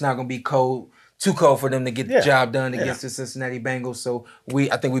win. It's not gonna be too cold for them to get the job done against the Cincinnati Bengals. So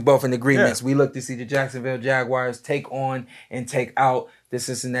I think we both in agreements. We look to see the Jacksonville Jaguars take on and take out the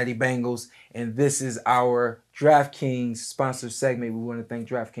Cincinnati Bengals. And this is our DraftKings sponsored segment. We want to thank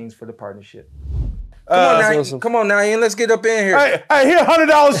DraftKings for the partnership. Come on, Na'im, let's get up in here. Hey, here,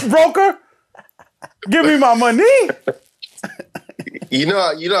 $100 broker. Give me my money. You know,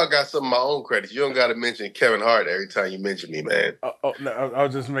 I got some of my own credits. You don't got to mention Kevin Hart every time you mention me, man. No, I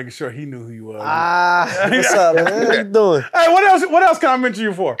was just making sure he knew who you was. What's up, man? What you doing? Hey, what else can I mention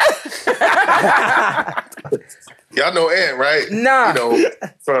you for? Y'all know Ant, right? Nah.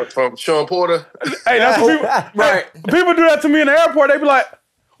 From Sean Porter. Hey, that's what people, right. People do that to me in the airport. They be like,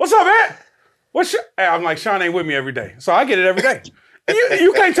 "What's up, Ant? Hey, I'm like, Sean ain't with me every day, so I get it every day.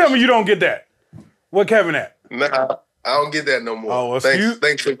 You can't tell me you don't get that. What Kevin at? Nah. I don't get that no more. Oh, well,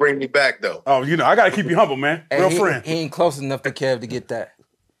 thanks for bringing me back, though. Oh, I got to keep you humble, man. Real friend. He ain't close enough to Kev to get that.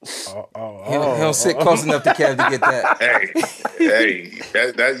 He don't sit close enough to Kev to get that. Hey,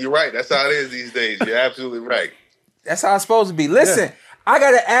 you're right. That's how it is these days. You're absolutely right. That's how it's supposed to be. Listen, I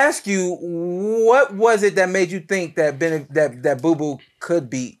got to ask you, what was it that made you think that that Boo Boo could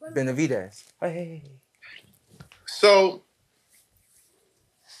beat Benavidez? Hey. So,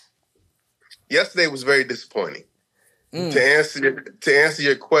 yesterday was very disappointing. To answer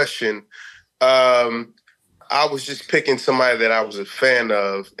your question, I was just picking somebody that I was a fan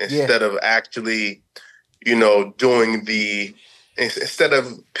of instead of actually, doing instead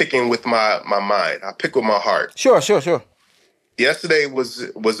of picking with my mind. I pick with my heart. Sure. Yesterday was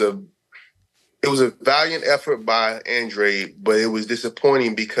a valiant effort by Andrade, but it was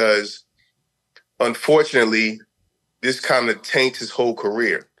disappointing because, unfortunately, this kind of taints his whole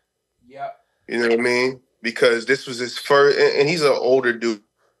career. Yep. You know what I mean? Because this was his first, and he's an older dude.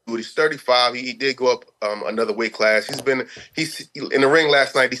 He's 35. He did go up another weight class. He's in the ring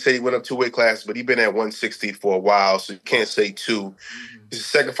last night. He said he went up 2 weight classes, but he's been at 160 for a while, so you can't say 2. His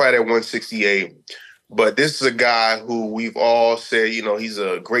second fight at 168. But this is a guy who we've all said, he's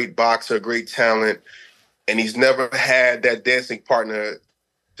a great boxer, great talent, and he's never had that dancing partner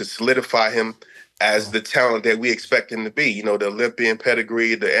to solidify him as the talent that we expect him to be. The Olympian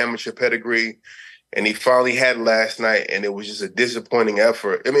pedigree, the amateur pedigree. And he finally had it last night, and it was just a disappointing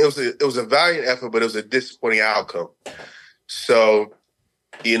effort. I mean, it was a valiant effort, but it was a disappointing outcome. So,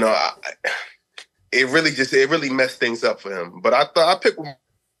 it really messed things up for him. But I picked with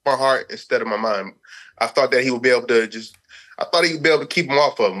my heart instead of my mind. I thought that he would be able to keep him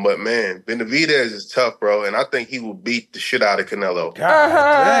off of him. But man, Benavidez is tough, bro, and I think he will beat the shit out of Canelo.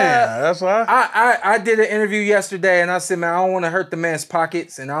 Damn, that's why I did an interview yesterday, and I said, man, I don't want to hurt the man's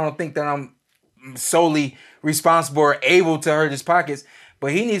pockets, and I don't think that I'm solely responsible or able to hurt his pockets,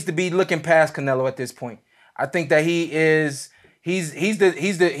 but he needs to be looking past Canelo at this point. I think that he's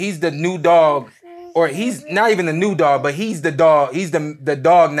the new dog, or he's not even the new dog, but he's the dog. He's the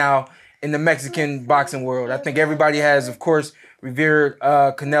dog now in the Mexican boxing world. I think everybody has, of course, revered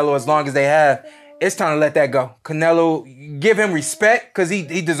Canelo as long as they have. It's time to let that go. Canelo, give him respect because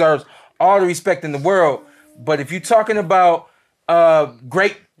he deserves all the respect in the world. But if you're talking about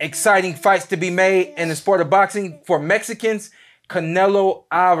great, exciting fights to be made in the sport of boxing for Mexicans, Canelo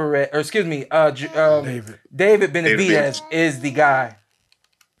Alvarez, David Benavidez is the guy.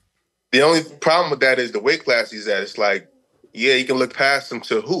 The only problem with that is the weight class he's at. It's like, you can look past him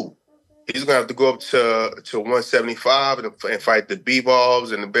to who? He's gonna have to go up to 175 and fight the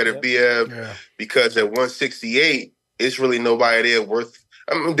B-Balls and the Benavidez because at 168, it's really nobody there worth.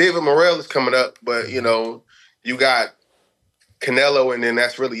 I mean, David Morrell is coming up, but you know, you got Canelo, and then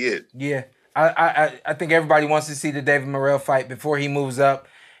that's really it. Yeah, I think everybody wants to see the David Morrell fight before he moves up.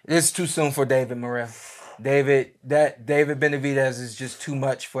 It's too soon for David Morrell. David Benavidez is just too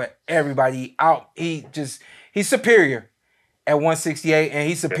much for everybody. He's superior at 168, and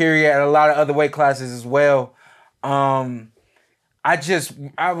he's superior at a lot of other weight classes as well. It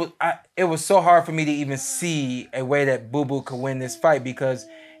was so hard for me to even see a way that Boo Boo could win this fight because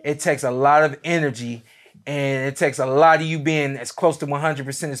it takes a lot of energy and it takes a lot of you being as close to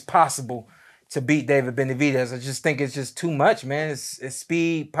 100% as possible to beat David Benavidez. I just think it's just too much, man. It's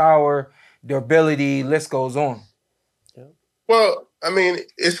speed, power, durability, list goes on. Well, I mean,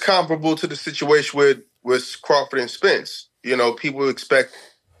 it's comparable to the situation with Crawford and Spence. You know, people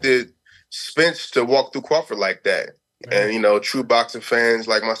expected Spence to walk through Crawford like that. Right. And, you know, true boxing fans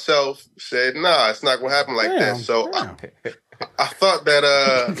like myself said, nah, it's not going to happen like that. So I thought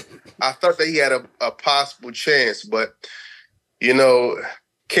that he had a possible chance. But, you know,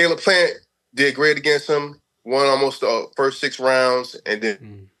 Caleb Plant did great against him, won almost the first 6 rounds, and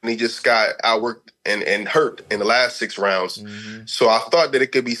then he just got outworked and hurt in the last 6 rounds. Mm-hmm. So I thought that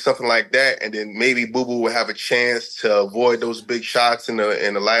it could be something like that, and then maybe Boo Boo would have a chance to avoid those big shots in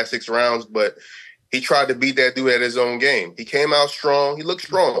the last 6 rounds. But he tried to beat that dude at his own game. He came out strong. He looked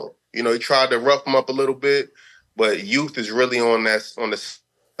strong. You know, he tried to rough him up a little bit, but youth is really on the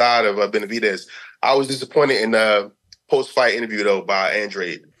side of Benavidez. I was disappointed in the post-fight interview though by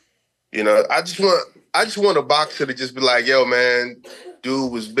Andrade. You know, I just want a boxer to just be like, yo, man, dude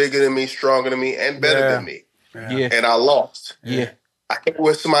was bigger than me, stronger than me, and better than me. Yeah. And I lost. Yeah. I think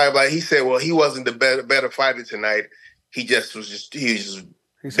with somebody like, he said, well, he wasn't the better fighter tonight. He was just he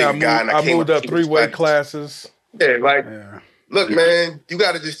said, I moved up 3 weight classes. Yeah, look, man, you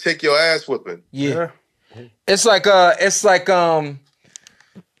got to just take your ass whipping. Yeah. It's like a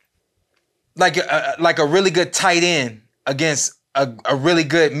really good tight end against a really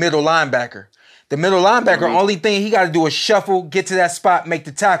good middle linebacker. The middle linebacker, only thing he got to do is shuffle, get to that spot, make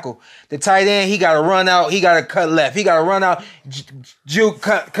the tackle. The tight end, he got to run out, he got to cut left. He got to run out, juke,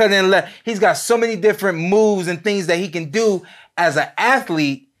 cut in left. He's got so many different moves and things that he can do as an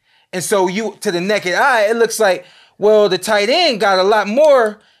athlete. And so to the naked eye, it looks like, well, the tight end got a lot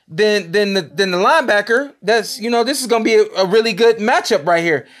more than the linebacker. That's, you know, this is going to be a really good matchup right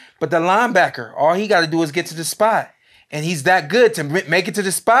here. But the linebacker, all he got to do is get to the spot. And he's that good to make it to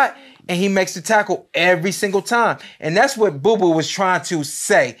the spot, and he makes the tackle every single time. And that's what Boo Boo was trying to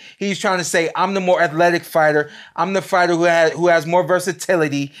say. He's trying to say, I'm the more athletic fighter. I'm the fighter who has more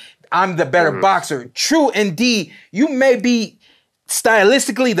versatility. I'm the better boxer. True, indeed, you may be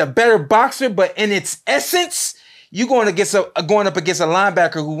stylistically the better boxer, but in its essence, you're going up against a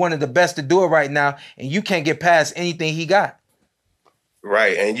linebacker who's one of the best to do it right now, and you can't get past anything he got.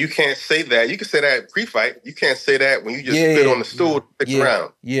 Right, and you can't say that. You can say that pre-fight. You can't say that when you just spit on the stool 6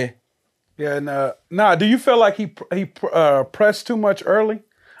 rounds. Yeah. And do you feel like he pressed too much early?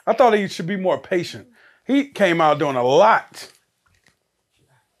 I thought he should be more patient. He came out doing a lot.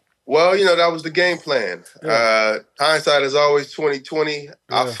 Well, you know, that was the game plan. Yeah. Hindsight is always 20/20. Yeah.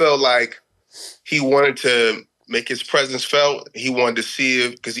 I felt like he wanted to make his presence felt. He wanted to see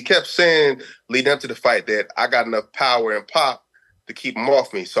it because he kept saying leading up to the fight that I got enough power and pop to keep him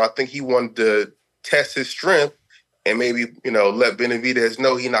off me. So I think he wanted to test his strength and maybe, you know, let Benavidez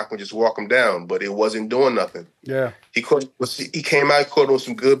know he's not going to just walk him down, but it wasn't doing nothing. Yeah. He came out, caught on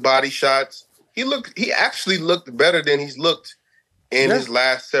some good body shots. He actually looked better than he's looked in his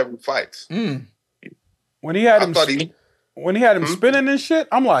last 7 fights. When he had him spinning and shit,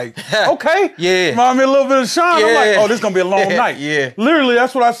 I'm like, okay. Remind me a little bit of Shawn. I'm like, oh, this is going to be a long night. Literally,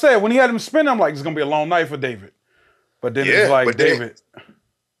 that's what I said. When he had him spinning, I'm like, it's going to be a long night for David. But then it's like, David.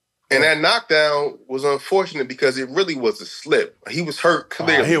 And that knockdown was unfortunate because it really was a slip. He was hurt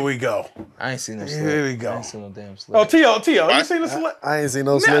clearly. Here we go. I ain't seen no slip. Here we go. I ain't seen no damn slip. Oh, T.O., you seen the slip? I ain't seen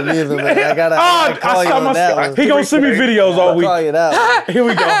no slip either, man. I gotta call you on that one. He gonna send me videos all week. Call you that one. Here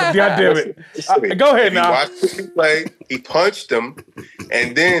we go. God damn it. Go ahead now. He watched him play. He punched him,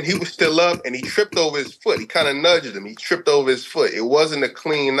 and then he was still up, and he tripped over his foot. He kind of nudged him. He tripped over his foot. It wasn't a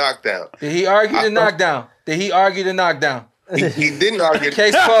clean knockdown. Did he argue the knockdown? He didn't argue.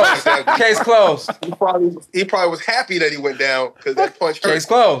 Case closed. Case closed. He probably was happy that he went down because that punch hurt. Case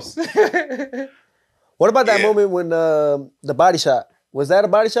closed. What about that moment when the body shot? Was that a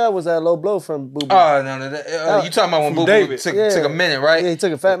body shot or was that a low blow from Boo Boo? Oh, no. You talking about when Boo Boo took a minute, right? Yeah, he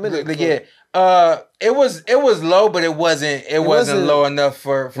took a fat minute. Yeah. It was low, but it wasn't low enough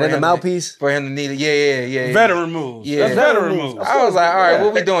for him the mouthpiece for him to need it. Yeah. Veteran moves. Yeah, that's veteran moves. I was like, all right,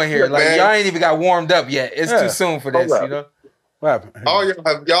 what we doing here? Like y'all ain't even got warmed up yet. It's too soon for this, you know. What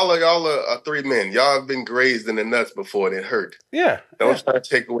happened? Y'all are 3 men. Y'all have been grazed in the nuts before and it hurt. Yeah. Don't try to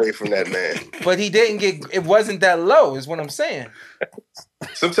take away from that man. But he didn't get. It wasn't that low. Is what I'm saying.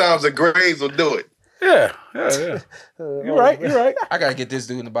 Sometimes the graze will do it. Yeah. You're right. I gotta get this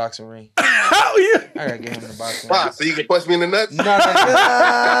dude in the boxing ring. How you? I gotta get him in the boxing Why? ring. So you can punch me in the nuts? No.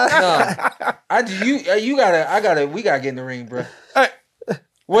 We gotta get in the ring, bro. Hey.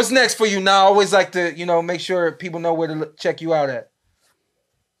 What's next for you now? I always like to, make sure people know where to check you out at.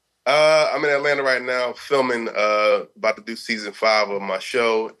 I'm in Atlanta right now, filming. About to do season 5 of my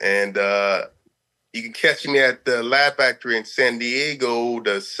show, and you can catch me at the Lab Factory in San Diego,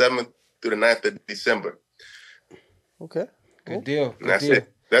 the 7th through the 9th of December. Okay, good deal. That's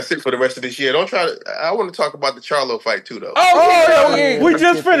it. That's it for the rest of this year. Don't try to. I want to talk about the Charlo fight too, though. Okay. We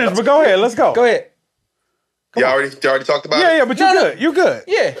just finished, but go ahead. Let's go. Go ahead. You already talked about it? Yeah, but you're good. You're good.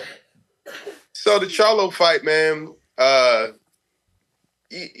 Yeah. So the Charlo fight, man,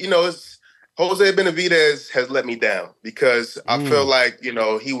 it's Jose Benavidez has let me down because I feel like,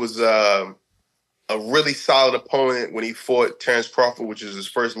 he was a really solid opponent when he fought Terence Crawford, which is his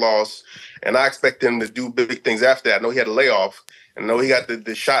first loss. And I expect him to do big things after that. I know he had a layoff, and I know he got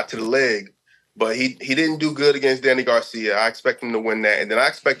the shot to the leg, but he didn't do good against Danny Garcia. I expect him to win that. And then I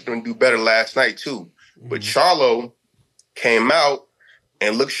expected him to do better last night, too. But Charlo came out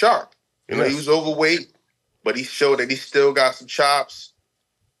and looked sharp. He was overweight, but he showed that he still got some chops.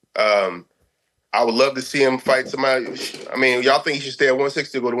 I would love to see him fight somebody. I mean, y'all think he should stay at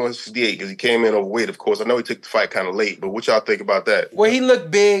 160 or go to 168 because he came in overweight, of course. I know he took the fight kind of late, but what y'all think about that? Well, he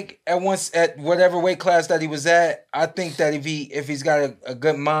looked big at whatever weight class that he was at. I think that if he's got a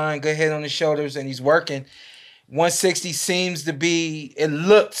good mind, good head on his shoulders, and he's working, 160 seems to be. It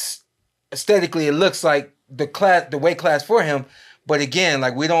looks aesthetically, it looks like the weight class for him. But again,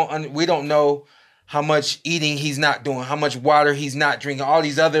 like we don't know how much eating he's not doing, how much water he's not drinking, all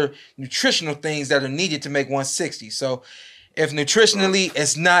these other nutritional things that are needed to make 160. So if nutritionally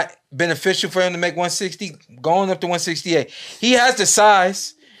it's not beneficial for him to make 160, going up to 168, he has the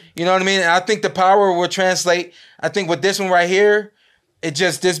size, you know what I mean? And I think the power will translate. I think with this one right here,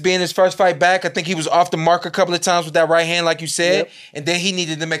 this being his first fight back, I think he was off the mark a couple of times with that right hand, like you said. Yep. And then he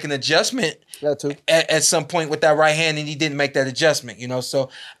needed to make an adjustment at some point with that right hand, and he didn't make that adjustment,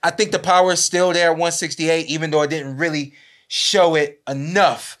 So I think the power is still there at 168, even though it didn't really show it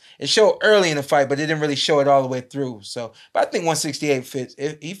enough. It showed early in the fight, but it didn't really show it all the way through. So, but I think 168 fits.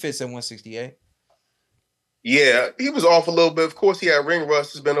 He fits at 168. Yeah, he was off a little bit. Of course, he had ring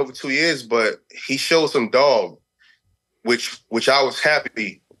rust. It's been over 2 years, but he showed some dog. Which I was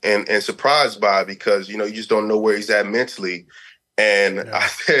happy and surprised by because, you just don't know where he's at mentally. And yeah.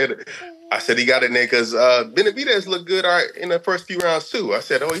 I said he got in there because Benavidez looked good in the first few rounds too. I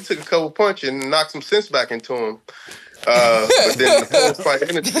said, he took a couple punches and knocked some sense back into him. But then the post-fight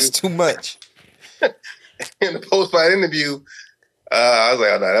interview... That's too much. In the post-fight interview, I was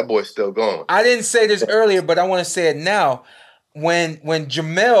like, oh, no, that boy's still going. I didn't say this earlier, but I want to say it now. When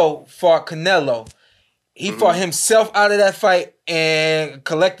Jermall fought Canelo... He fought himself out of that fight, and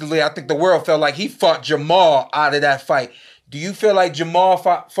collectively, I think the world felt like he fought Jermall out of that fight. Do you feel like Jermall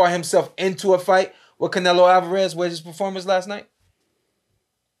fought himself into a fight with Canelo Alvarez with his performance last night?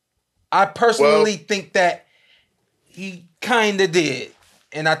 I personally think that he kind of did.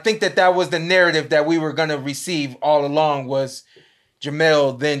 And I think that was the narrative that we were going to receive all along was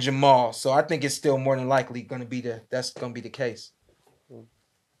Jermall, then Jermall. So I think it's still more than likely going to be that's going to be the case.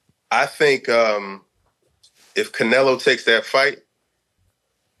 I think... if Canelo takes that fight,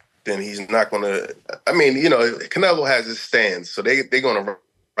 then he's not going to... I mean, Canelo has his stands, so they're going to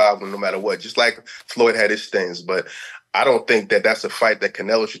rival him no matter what, just like Floyd had his stands. But I don't think that that's a fight that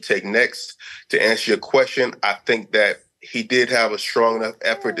Canelo should take next. To answer your question, I think that he did have a strong enough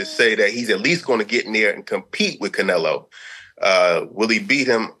effort to say that he's at least going to get in there and compete with Canelo. Will he beat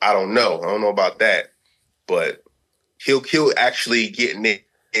him? I don't know. I don't know about that. But he'll actually get in there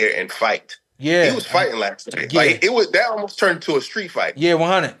and fight. Yeah, he was fighting last night. Yeah. Like that almost turned into a street fight. Yeah,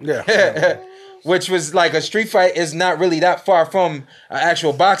 100. Yeah, which was like a street fight is not really that far from an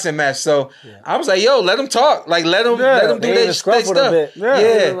actual boxing match. So I was like, yo, let them talk. Like let them do their stuff.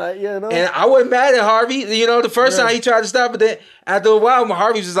 Yeah. And I wasn't mad at Harvey. The first time he tried to stop it, then after a while,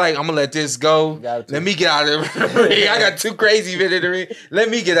 Harvey was just like, I'm gonna let this go. Let me get out of the ring. I got too crazy in the ring. Let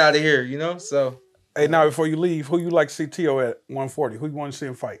me get out of here. So Hey, now before you leave, who you like to see Tio at 140? Who you want to see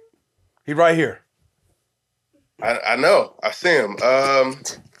him fight? He right here. I know. I see him.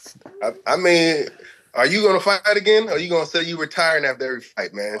 I mean, are you gonna fight again? Or are you gonna say you retiring after every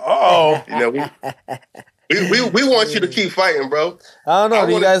fight, man? Oh, You know, we want you to keep fighting, bro. I don't know.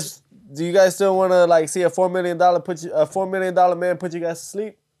 Do you guys still want to like see a $4 million man put you guys to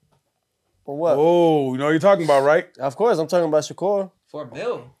sleep? Or what? Oh, you know what you're talking about, right? Of course, I'm talking about Shakur. $4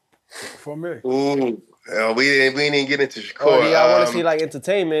 million. $4 million. Ooh, we didn't get into Shakur. Or yeah, I want to see like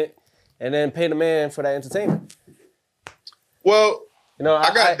entertainment and then pay the man for that entertainment. Well, you know,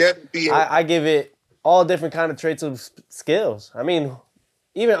 I give it all different kind of traits of skills. I mean,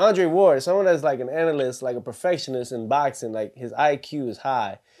 even Andre Ward, someone that's like an analyst, like a perfectionist in boxing, like his IQ is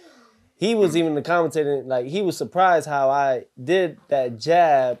high. He was even the commentator, like he was surprised how I did that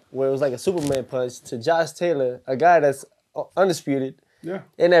jab where it was like a Superman punch to Josh Taylor, a guy that's undisputed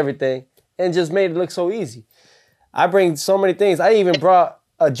and everything, and just made it look so easy. I bring so many things. I even brought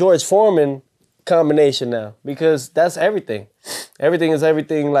a George Foreman combination now because that's everything. Everything is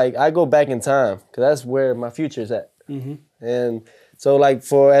everything. Like I go back in time because that's where my future is at. Mm-hmm. And so like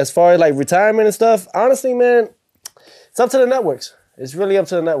for as far as like retirement and stuff, honestly, man, it's up to the networks. It's really up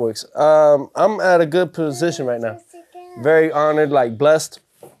to the networks. I'm at a good position right now. Very honored, like blessed.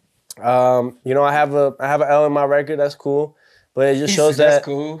 You know, I have a L in my record. That's cool. But it just shows that's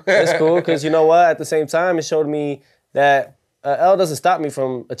cool. It's cool because you know what? At the same time, it showed me that L doesn't stop me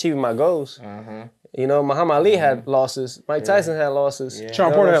from achieving my goals. Uh-huh. You know, Muhammad Ali had losses. Mike Tyson had losses. Yeah.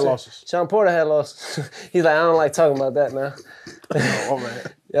 Shawn Porter had losses. Shawn Porter had losses. He's like, I don't like talking about that now. Oh, man.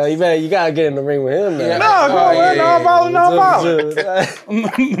 Yo, you gotta get in the ring with him now. Yeah.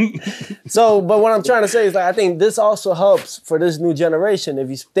 No. So, but what I'm trying to say is like, I think this also helps for this new generation if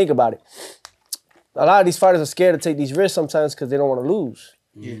you think about it. A lot of these fighters are scared to take these risks sometimes because they don't want to lose.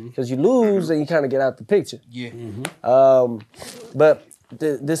 Because you lose, then you kind of get out the picture. Yeah. But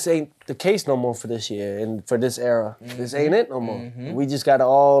this ain't the case no more for this year and for this era. This ain't it no more. We just got to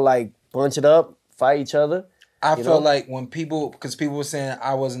all like bunch it up, fight each other. I felt like when because people were saying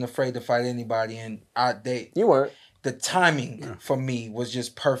I wasn't afraid to fight anybody, and you weren't. The timing for me was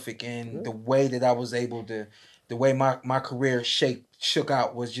just perfect, and the way that I was able to, the way my career shook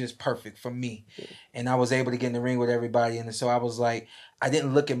out was just perfect for me, and I was able to get in the ring with everybody, and so I was like, I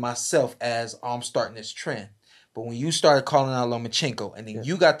didn't look at myself as I'm starting this trend. But when you started calling out Lomachenko, and then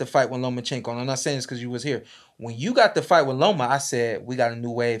you got the fight with Lomachenko, and I'm not saying this because you was here. When you got the fight with Loma, I said, we got a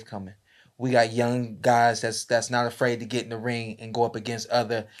new wave coming. We got young guys that's not afraid to get in the ring and go up against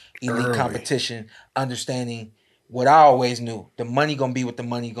other elite competition, understanding what I always knew. The money going to be what the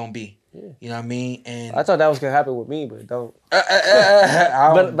money going to be. Yeah. You know what I mean? And I thought that was going to happen with me, but don't.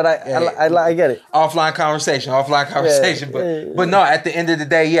 But I get it. Offline conversation. Yeah. But no, at the end of the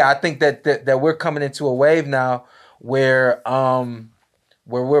day, I think that we're coming into a wave now where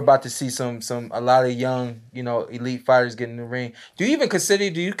we're about to see a lot of young, elite fighters get in the ring. Do you consider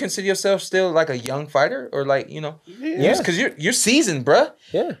yourself still like a young fighter or like, because you're seasoned, bruh.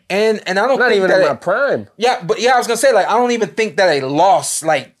 Yeah. And I don't not think even that in my prime. Yeah, but I was gonna say like I don't even think that a loss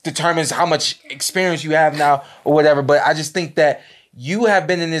like determines how much experience you have now or whatever. But I just think that you have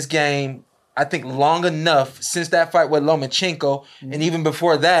been in this game, I think, long enough since that fight with Lomachenko, and even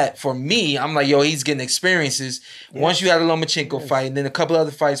before that, for me, I'm like, yo, he's getting experiences. Yeah. Once you had a Lomachenko fight, and then a couple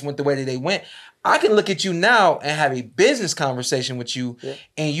other fights went the way that they went, I can look at you now and have a business conversation with you,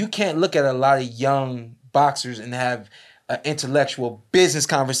 and you can't look at a lot of young boxers and have an intellectual business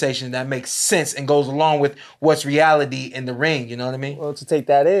conversation that makes sense and goes along with what's reality in the ring. You know what I mean? Well, to take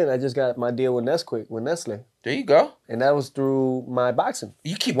that in, I just got my deal with Nestle. There you go. And that was through my boxing.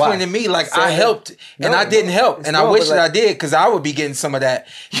 You keep pointing at me like I helped and I didn't help. And I wish that I did because I would be getting some of that.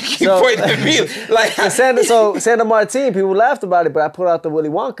 You keep pointing at me like Santa Martin, people laughed about it, but I put out the Willy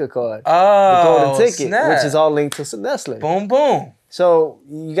Wonka card. Oh, the golden ticket, which is all linked to Nestle. Boom, boom. So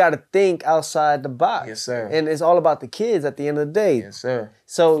you got to think outside the box. Yes, sir. And it's all about the kids at the end of the day. Yes, sir.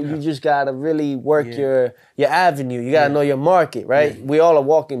 So you just got to really work your avenue. You got to know your market, right? Yeah. We all are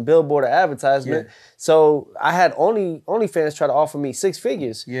walking billboard or advertisement. Yeah. So I had OnlyFans try to offer me 6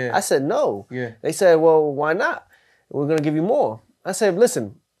 figures. Yeah. I said no. Yeah. They said, well, why not? We're going to give you more. I said,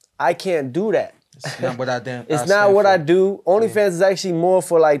 listen, I can't do that. It's not what I do. It's not what I do. OnlyFans is actually more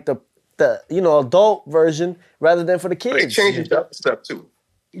for like the adult version rather than for the kids. They changing stuff too.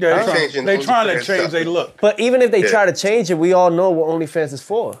 Yeah, they're trying to change their look. But even if they try to change it, we all know what OnlyFans is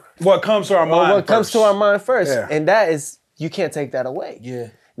for. What comes to our mind What comes to our mind first. Yeah. And that is, you can't take that away. Yeah.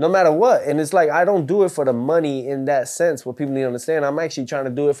 No matter what. And it's like, I don't do it for the money in that sense, what people need to understand. I'm actually trying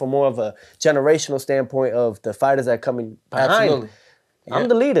to do it from more of a generational standpoint of the fighters that are coming behind. Absolutely. I'm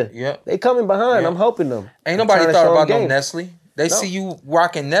the leader. Yeah. They coming behind. I'm helping them. Ain't nobody thought about no game. Nestle. They see you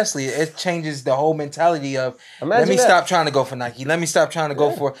rocking Nestle. It changes the whole mentality of Imagine let me that. stop trying to go for Nike. Let me stop trying to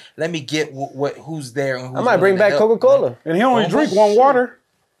go for. Let me get who's there and who's I might bring back Coca-Cola. And he only drink one water.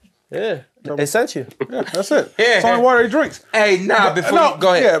 Yeah, they sent you. Yeah, that's it. Yeah. It's only water he drinks. Hey, go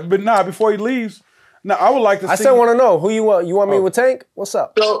ahead. Yeah, but before he leaves. Now, I would like to see. I still want to know who you want. You want me with Tank? What's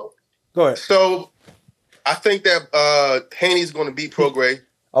up? So Go ahead. So I think that Haney's going to beat PorterWay.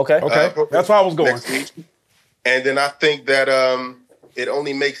 Okay. That's why I was going. Next week. And then I think that it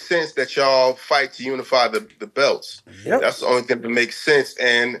only makes sense that y'all fight to unify the belts. Yep. That's the only thing that makes sense.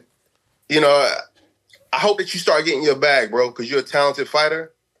 And, you know, I hope that you start getting your bag, bro, because you're a talented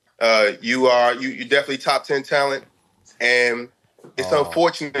fighter. You're definitely top 10 talent. And it's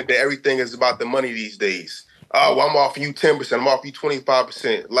unfortunate that everything is about the money these days. Oh, well, I'm offering you 10%. I'm offering you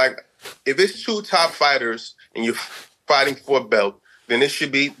 25%. Like, if it's two top fighters and you're fighting for a belt, then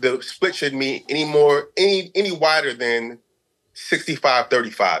the split shouldn't be any wider than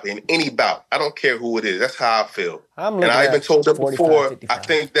 65-35 in any bout. I don't care who it is. That's how I feel. And I even told them before, 55. I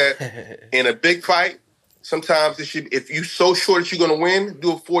think that in a big fight, sometimes if you're so sure that you're going to win,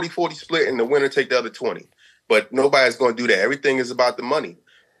 do a 40-40 split and the winner take the other 20. But nobody's going to do that. Everything is about the money.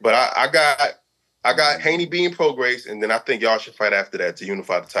 But I got Haney being PorterWay, and then I think y'all should fight after that to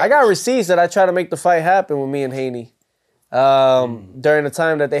unify the titles. I got receipts that I tried to make the fight happen with me and Haney. During the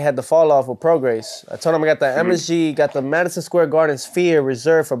time that they had the fall off with PorterWay. I told him I got the MSG, got the Madison Square Garden Sphere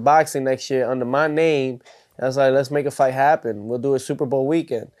reserved for boxing next year under my name. And I was like, let's make a fight happen. We'll do a Super Bowl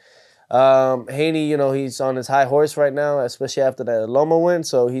weekend. Haney, you know, he's on his high horse right now, especially after that Loma win.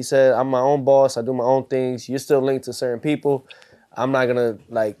 So he said, I'm my own boss. I do my own things. You're still linked to certain people. I'm not going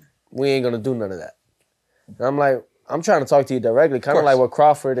to, we ain't going to do none of that. And I'm like, I'm trying to talk to you directly, kind of like what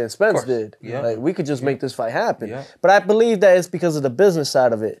Crawford and Spence did. Yeah. Like, we could just make this fight happen. Yeah. But I believe that it's because of the business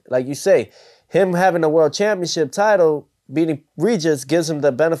side of it. Like you say, him having a world championship title, beating Regis, gives him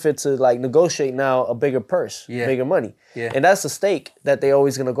the benefit to, negotiate now a bigger purse, bigger money. Yeah. And that's the stake that they're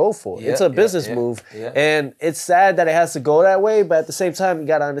always going to go for. Yeah, it's a business move. Yeah. And it's sad that it has to go that way, but at the same time, you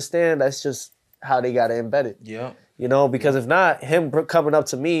got to understand that's just how they got to embed it. Yeah. You know, because if not, him coming up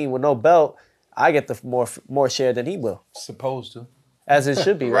to me with no belt, I get the more share than he will. Supposed to. As it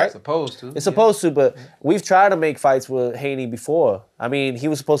should be, right? Supposed to. It's supposed to, but we've tried to make fights with Haney before. I mean, he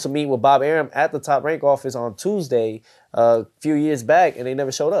was supposed to meet with Bob Arum at the Top Rank office on Tuesday a few years back, and they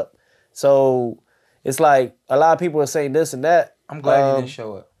never showed up. So it's like a lot of people are saying this and that. I'm glad he didn't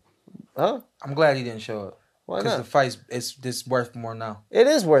show up. Huh? I'm glad he didn't show up. Why not? Because the fight is worth more now. It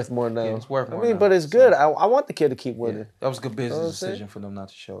is worth more now. Yeah, it's worth more I mean, now, but it's good. I want the kid to keep winning. That was a good business You know what I'm decision saying? for them not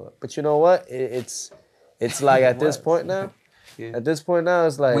to show up. But you know what? It's like at this point now. Yeah. At this point now,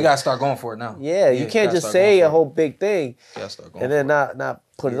 it's like We got to start going for it now. Yeah, you can't gotta just start say going a for whole big thing it. Gotta start going and then for not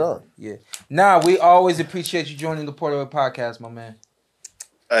put it on. Yeah. Nah, we always appreciate you joining the PorterWay Podcast, my man.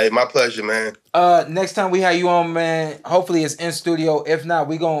 Hey, my pleasure, man. Next time we have you on, man, hopefully it's in studio. If not,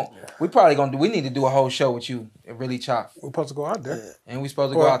 we need to do a whole show with you and really chop. We're supposed to go out there. And we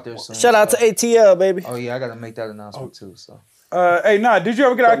supposed to go out there soon. Shout out to ATL, baby. Oh yeah, I gotta make that announcement too. So Hey, did you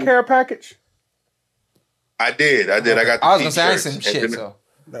ever get our care package? I did. I got the I was gonna say I ain't t-shirts. some shit, And so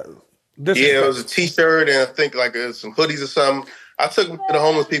it was a t-shirt and I think some hoodies or something. I took them to the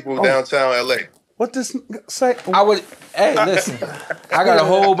homeless people downtown LA. What this say? Listen, I got a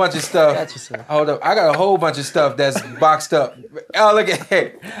whole bunch of stuff. Hold up, I got a whole bunch of stuff that's boxed up. Oh, look at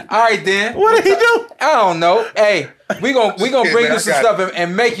it. All right, then. What did he do? I don't know. Hey, we gonna bring man, you some stuff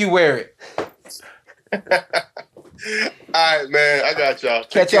and make you wear it. All right, man. I got y'all.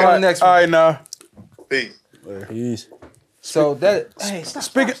 Catch y'all on the next one. All right, now. Peace. Peace. So that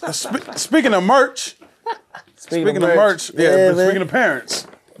Speaking of merch. Speaking of merch, speaking of parents.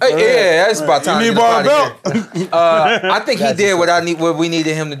 Hey, yeah, that's about time. You need to bar get belt. I think he did what we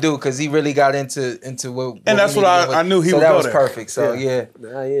needed him to do because he really got into what. And that's what I knew he would go that was there. perfect. So yeah.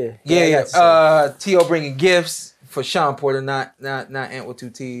 Teo bringing gifts for Sean Porter, not Ant with 2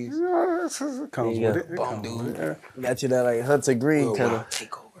 T's. Comes with it. Bum, dude. Yeah. Got you that like Hunter Green kind of.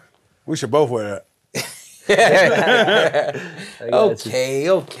 Take over. We should both wear that. Okay.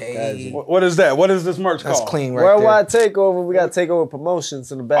 What is that? What is this merch That's called? clean right Worldwide Takeover. We got Takeover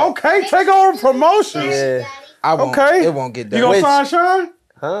Promotions in the back. Okay, take over promotions. Yeah. there. It won't get done. You gonna sign Sean?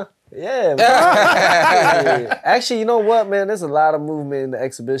 Huh? Yeah, man. Yeah. Actually, you know what, man? There's a lot of movement in the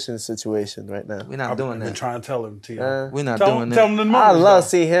exhibition situation right now. We're not doing I've been that. trying to tell him, Tio. We're not Tell doing that. him the numbers. I love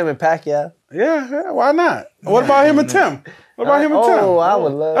seeing him and Pacquiao. Yeah, why not? What about him and Tim? What about him and Tim? Oh, I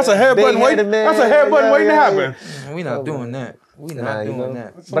would love That's a headbutt waiting. That's a headbutt waiting to happen. We're not doing that. We're not doing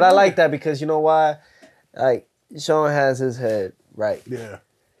that. But I like that because you know why? Like, Sean has his head right. Yeah.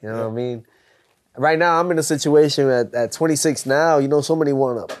 You know what I mean? Right now, I'm in a situation at 26 now, you know, somebody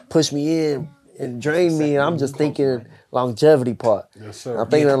want to push me in and drain me. And I'm just thinking longevity part. Yes, sir. I'm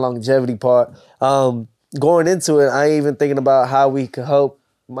thinking the longevity part. Going into it, I ain't even thinking about how we could help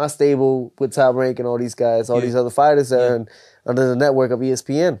my stable with Top Rank and all these guys, all these other fighters that are under the network of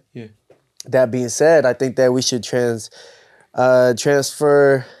ESPN. Yeah. That being said, I think that we should transfer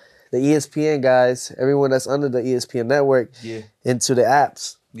the ESPN guys, everyone that's under the ESPN network, into the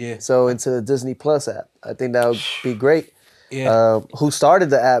apps. Yeah. So into the Disney Plus app. I think that would be great. Yeah. Who started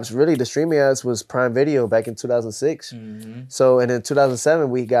the apps, really, the streaming apps was Prime Video back in 2006. So, and in 2007,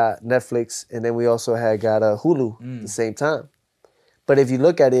 we got Netflix, and then we also got Hulu at the same time. But if you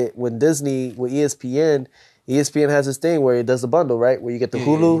look at it, when Disney, with ESPN has this thing where it does the bundle, right? Where you get the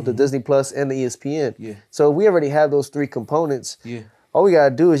Hulu, the Disney Plus, and the ESPN. Yeah. So we already have those three components. Yeah. All we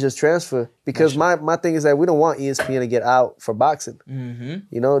gotta do is just transfer, because my thing is that we don't want ESPN to get out for boxing.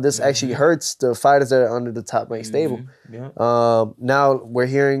 You know, this actually hurts the fighters that are under the Top Rank stable. Yeah. Now we're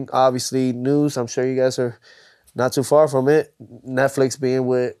hearing, obviously, news. I'm sure you guys are not too far from it. Netflix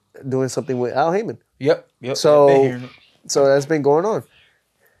doing something with Al Heyman. Yep. So that's been going on,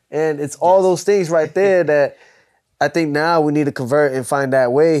 and it's all those things right there that I think now we need to convert and find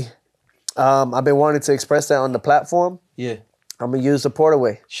that way. I've been wanting to express that on the platform. Yeah. I'm gonna use the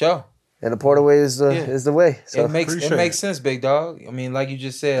PorterWay. Sure. And the PorterWay is the way. So. It makes sense, big dog. I mean, like you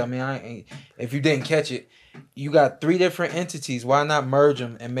just said. I mean, if you didn't catch it, you got 3 different entities. Why not merge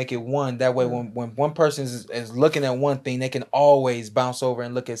them and make it one? That way, when one person is looking at one thing, they can always bounce over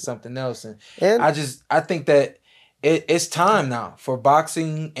and look at something else. And I think that it's time now for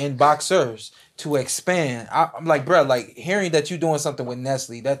boxing and boxers to expand. I'm like, bro, like hearing that you're doing something with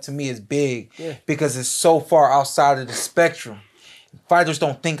Nestle, that to me is big because it's so far outside of the spectrum. Fighters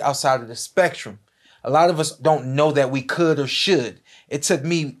don't think outside of the spectrum. A lot of us don't know that we could or should. It took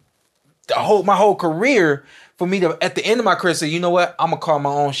me my whole career for me to, at the end of my career, say, you know what? I'm going to call my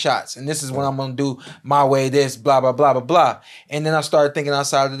own shots. And this is what I'm going to do my way, this, blah, blah, blah, blah, blah. And then I started thinking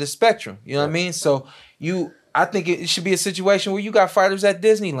outside of the spectrum. You know what I mean? So I think it should be a situation where you got fighters at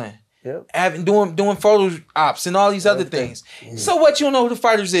Disneyland. Doing photo ops and all these other things. So what, you don't know who the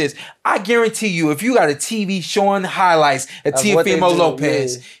fighters is? I guarantee you, if you got a TV showing highlights of Teofimo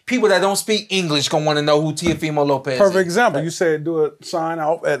Lopez, people that don't speak English gonna want to know who Teofimo Lopez is. Perfect example. You said do a sign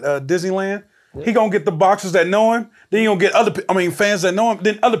out at Disneyland. He gonna get the boxers that know him. Then you gonna get fans that know him.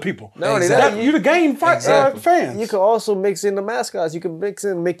 Then other people. Not only that, you the game fans. You could also mix in the mascots. You can mix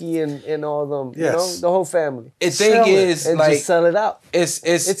in Mickey and all of them. Yes. You know, the whole family. The thing is, and like, just sell it out.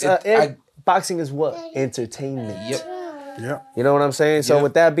 Boxing is what? Entertainment. Yep. You know what I'm saying? So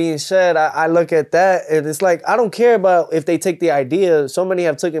with that being said, I look at that and it's like, I don't care about if they take the idea. So many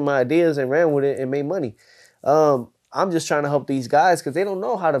have taken my ideas and ran with it and made money. I'm just trying to help these guys because they don't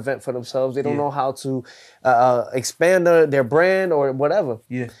know how to vent for themselves. They don't know how to expand their brand or whatever.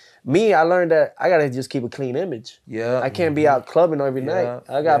 Yeah. Me, I learned that I gotta just keep a clean image. Yeah. I can't be out clubbing every night.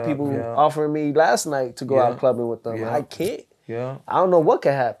 I got people offering me last night to go out clubbing with them. I can't. Yeah. I don't know what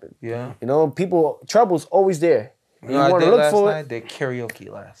could happen. Yeah. You know, trouble's always there. You want to look for it. They karaoke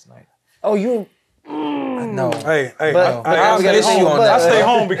last night. Oh, you. I know. Hey, I stay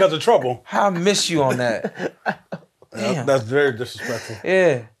home because of trouble. I miss you on that. Damn. That's very disrespectful.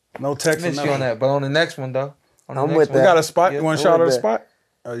 Yeah. No text. Miss you on that. But on the next one though. I'm with that. We got a spot. Yeah. You want to shout out a spot?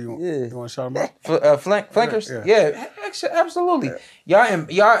 You want to shout them out? Flankers? Yeah, absolutely.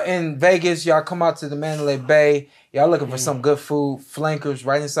 Y'all in Vegas, y'all come out to the Mandalay Bay. Y'all looking for some good food. Flankers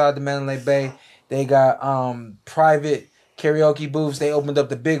right inside the Mandalay Bay. They got private karaoke booths. They opened up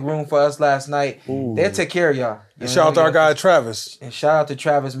the big room for us last night. They'll take care of y'all. And shout out to our guy Travis. And shout out to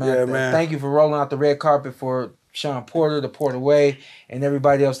Travis, man. Yeah, man. Thank you for rolling out the red carpet for Shawn Porter, the PorterWay, and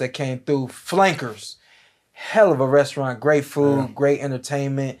everybody else that came through. Flankers. Hell of a restaurant. Great food, great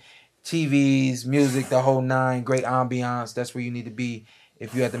entertainment, TVs, music, the whole 9. Great ambiance. That's where you need to be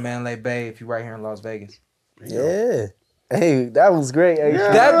if you're at the Mandalay Bay, if you're right here in Las Vegas. Yeah. Hey, that was great. Hey,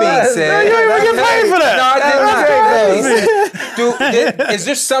 that being said, you ain't get paid for that. No, I did not. Dude, is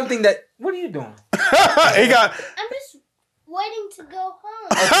there something that? What are you doing? I'm just waiting to go home.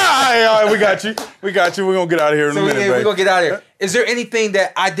 All right, we got you. We're gonna get out of here in a minute, we're gonna get out of here. Is there anything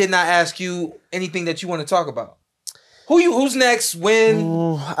that I did not ask you? Anything that you want to talk about? Who's next?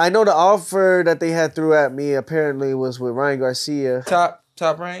 When? I know the offer that they had threw at me apparently was with Ryan Garcia. Top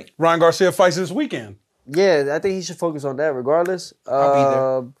rank. Ryan Garcia fights this weekend. Yeah, I think he should focus on that regardless. I'll be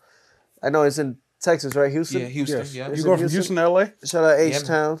there. I know it's in Texas, right? Houston? Yeah, Houston. Yes. Yeah. You go from Houston to LA? Shout out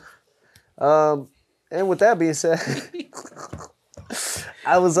H-Town. And with that being said,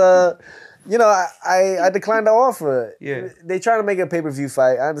 I was you know, I declined the offer. Yeah. They trying to make it a pay-per-view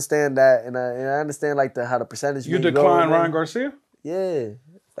fight. I understand that, and I understand like how the percentage. You may declined go, Ryan Garcia? Yeah,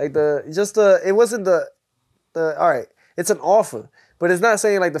 like it wasn't the all right. It's an offer, but it's not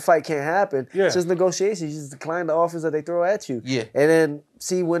saying like the fight can't happen. Yeah. It's just negotiations. You just decline the offers that they throw at you. Yeah. And then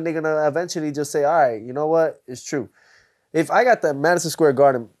see when they're gonna eventually just say, all right, you know what? It's true. If I got the Madison Square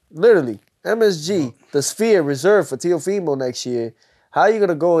Garden, literally MSG, the Sphere reserved for Teofimo next year. How are you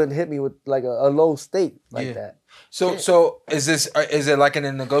gonna go and hit me with like a low stake like that? So is it like in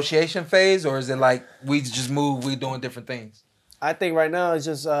a negotiation phase, or is it like we just move, we doing different things? I think right now it's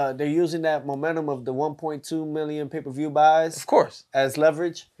just they're using that momentum of the 1.2 million pay-per-view buys, Of course. as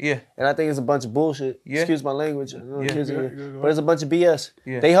leverage. Yeah. And I think it's a bunch of bullshit. Yeah. Excuse my language. But Go it's a bunch of BS.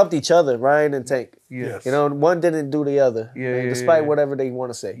 Yeah. They helped each other, Ryan and Tank. Yes. You know, one didn't do the other. Yeah, despite yeah. whatever they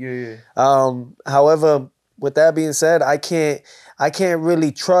want to say. Yeah. However, with that being said, I can't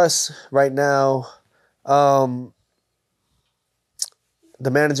really trust right now the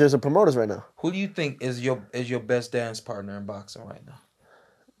managers or promoters right now. Who do you think is your best dance partner in boxing right now?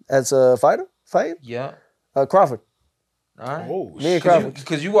 As a fighting? Yeah. Crawford. All right. Oh, Me and Crawford.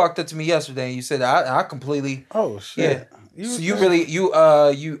 Because you walked up to me yesterday and you said I completely. Oh, shit. Yeah. So you really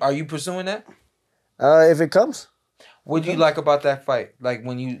are you pursuing that? If it comes. What do you like about that fight? Like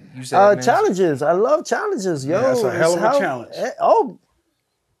when you said man, Challenges. I love challenges, yo. Yeah, that's a hell of a It's challenge.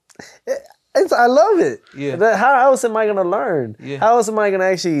 I love it. Yeah. How else am I gonna learn? Yeah. How else am I gonna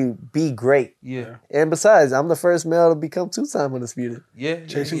actually be great? Yeah. And besides, I'm the first male to become 2-time undisputed. Yeah.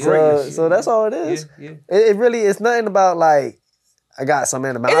 Chasing yeah. greatness. So that's all it is. Yeah. It really, it's nothing about like I got some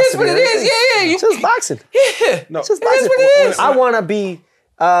animosity. It is what it or is. anything. Yeah. It's just boxing. Yeah. No. It's just It boxing. is what it is. I want to be.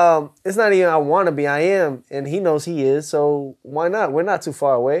 It's not even I want to be. I am, and he knows he is. So why not? We're not too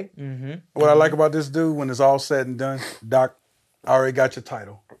far away. What I like about this dude, when it's all said and done, Doc, I already got your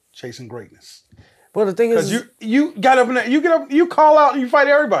title, Chasing Greatness. But the thing is, Because you got up in there, you get up, you call out, and you fight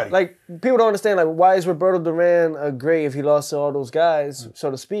everybody. like people don't understand. Like, why is Roberto Duran great if he lost to all those guys,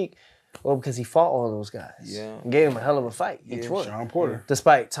 so to speak? Well, because he fought all those guys. Yeah. And gave him a hell of a fight, each one. Shawn Porter.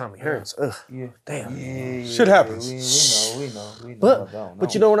 Despite Tommy Hearns. Ugh. Yeah. Damn. Yeah. Shit happens. We know.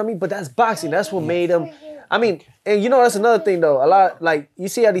 But you know what I mean? But that's boxing. That's what made him. I mean, and you know that's another thing though. A lot like you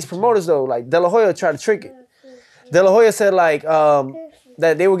see how these promoters though, like De La Hoya tried to trick it. De La Hoya said like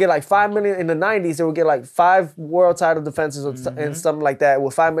that they would get like $5 million in the '90s. They would get like 5 world title defenses and something like that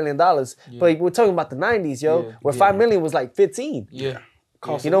with $5 million. But we're talking about the '90s, yo, where $5 million was like 15. Yeah.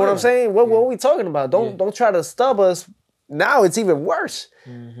 You know what I'm saying? What are we talking about? Don't try to stub us. Now it's even worse.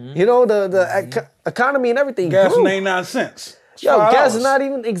 You know the economy and everything. Gas grew. 89 cents. Yo, $5. gas is not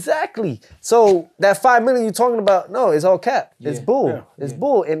even exactly. So that $5 million you're talking about, no, it's all cap. It's bull. Yeah. It's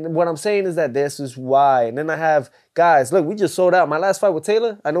bull. And what I'm saying is that this is why. And then I have guys. Look, we just sold out. My last fight with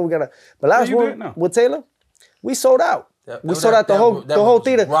Taylor. I know we got but last you one did? No. with Taylor, we sold out. We sold out the whole was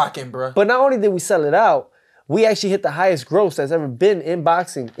theater. Rocking, bro. But not only did we sell it out, we actually hit the highest gross that's ever been in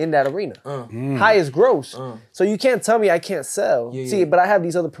boxing in that arena. Highest gross. So you can't tell me I can't sell. See, but I have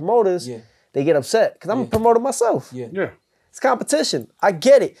these other promoters. They get upset because I'm a promoter myself. Yeah. It's competition. I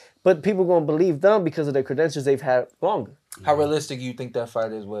get it. But people going to believe them because of their credentials they've had longer. How realistic do you think that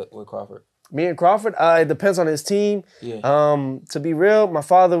fight is with Crawford? Me and Crawford, it depends on his team. Yeah. To be real, my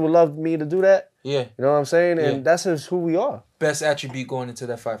father would love me to do that. Yeah. You know what I'm saying? And Yeah. that's just who we are. Best attribute going into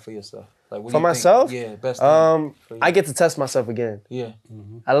that fight for yourself? Like what For do you myself? think? Yeah, best thing for you. I get to test myself again. Yeah.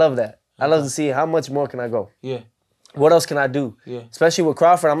 I love that. I love to see how much more can I go. Yeah. What else can I do? Yeah. Especially with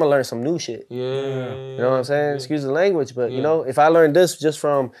Crawford, I'm going to learn some new shit. Yeah. You know what I'm saying? Excuse the language, but you know, if I learned this just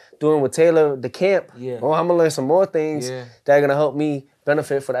from doing with Taylor, the camp, I'm going to learn some more things that are going to help me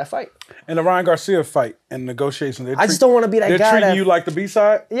benefit for that fight. And the Ryan Garcia fight and negotiation. I just don't want to be that They're guy treating that... you like the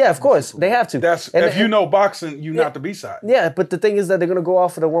B-side? Yeah, of course. They have to. If you know boxing, you're not the B-side. Yeah, but the thing is that they're going to go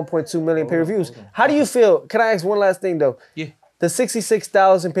off for the 1.2 million pay-per-views. How do you feel? Can I ask one last thing, though? Yeah. The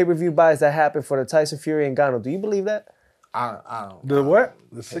 66,000 pay-per-view buys that happened for the Tyson Fury and Gano, do you believe that? I don't. The what?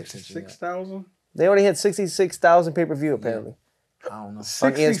 The 66,000? They only had 66,000 pay-per-view, apparently. I don't know.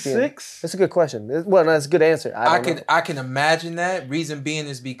 66? That's a good question. Well, that's a good answer. I can imagine that. Reason being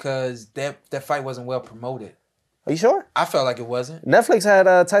is because that fight wasn't well promoted. Are you sure? I felt like it wasn't. Netflix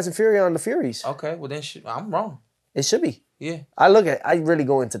had Tyson Fury on the Furies. Okay, well then I'm wrong. It should be. Yeah. I really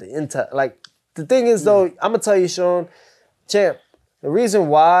go into the intel. Like, the thing is, though, I'm going to tell you, Shawn, champ, the reason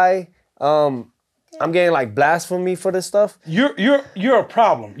why I'm getting, like, blasphemy for this stuff. You're a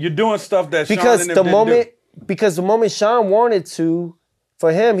problem. You're doing stuff that Shawn Because and them the didn't moment... do. Because the moment Shawn wanted to,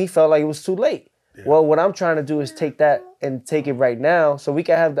 for him, he felt like it was too late. Yeah. Well, what I'm trying to do is take that and take it right now so we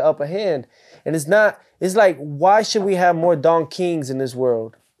can have the upper hand. And it's like, why should we have more Don Kings in this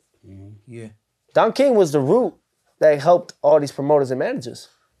world? Yeah. Don King was the root that helped all these promoters and managers.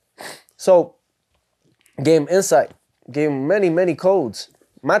 So, gave him insight, gave him many, many codes.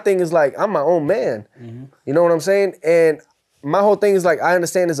 My thing is like, I'm my own man. You know what I'm saying? And my whole thing is like, I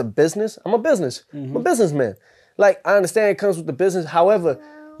understand it's a business. I'm a business. I'm a businessman. Like, I understand it comes with the business. However,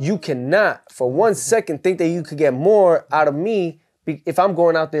 you cannot for 1 second think that you could get more out of me if I'm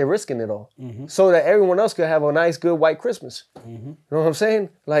going out there risking it all. So that everyone else could have a nice, good white Christmas. You know what I'm saying?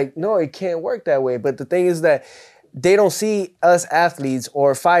 Like, no, it can't work that way. But the thing is that they don't see us athletes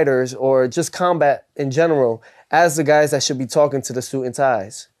or fighters or just combat in general as the guys that should be talking to the suit and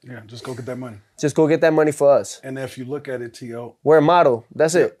ties. Yeah, just go get that money. Just go get that money for us. And if you look at it, T.O. We're a model.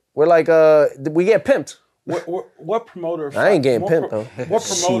 That's it. We're like, we get pimped. What promoter? I ain't getting pimped, though. What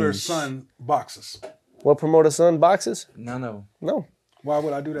promoter's son boxes? What promoter's son boxes? None of them. No. Why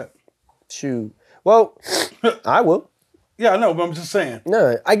would I do that? Shoot. Well, I will. Yeah, I know, but I'm just saying.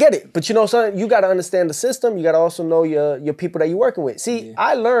 No, I get it. But you know, son, you got to understand the system. You got to also know your people that you're working with. See,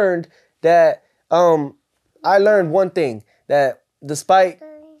 I learned that, I learned one thing, that despite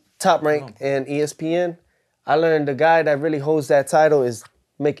Top Rank and ESPN, I learned the guy that really holds that title is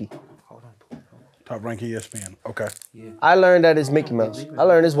Mickey. Top Rank ESPN. Okay. Yeah. I learned that it's Mickey Mouse. I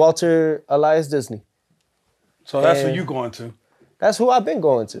learned it's Walter Elias Disney. So that's who And you going to. That's who I've been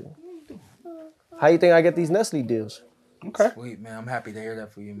going to. How you think I get these Nestle deals? Okay. Sweet, man. I'm happy to hear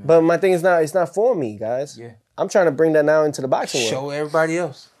that for you, man. But my thing is it's not for me, guys. Yeah. I'm trying to bring that now into the boxing world. Show everybody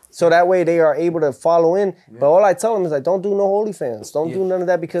else. So that way they are able to follow in. Yeah. But all I tell them is like, don't do no OnlyFans. Don't do none of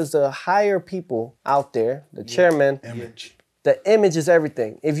that because the higher people out there, the chairman, the image is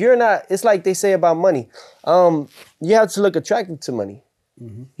everything. If you're not, it's like they say about money. You have to look attractive to money.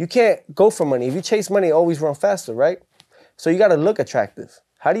 You can't go for money. If you chase money, always run faster, right? So you got to look attractive.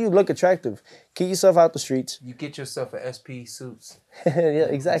 How do you look attractive? Keep yourself out the streets. You get yourself a SP Suits. Yeah,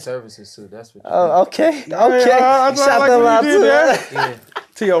 exactly. Services suit. That's what. Oh, okay. Yeah, Okay. I Shout like them what out you did too. there. Yeah.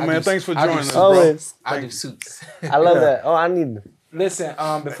 T.O., man, thanks for joining us, bro. Always. I do suits. I love that. Oh, I need them. Listen,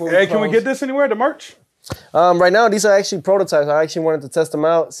 before we Hey, close, can we get this anywhere, the merch? Right now, these are actually prototypes. I actually wanted to test them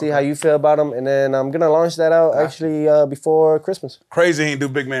out, see how you feel about them, and then I'm gonna launch that out actually before Christmas. Crazy, he ain't do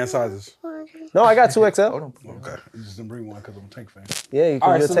big man sizes. No, I got 2XL. Okay, you just didn't bring one because I'm a Tank fan. Yeah, you can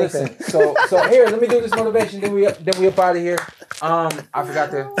all right, do a so tank listen. fan. So here, let me do this motivation. Then we up out of here. I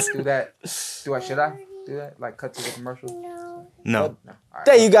forgot to do that. Should I do that? Like cut to the commercial? No. All right.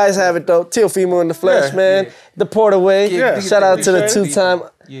 There you guys have it though. Teofimo in the flesh, man. The PorterWay. Yeah. Shout out to the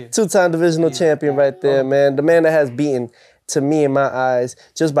Yeah. two-time divisional champion right there, man. The man that has beaten, to me in my eyes,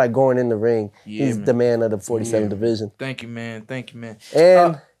 just by going in the ring. He's the man of the 47 division. Thank you, man. Thank you, man.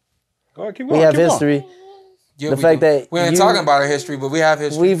 And Go ahead, keep we going, have keep going. history. Yeah, The we fact do. that we ain't you- talking about our history, but we have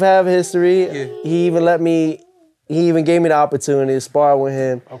history. We've had history. Yeah. He even gave me the opportunity to spar with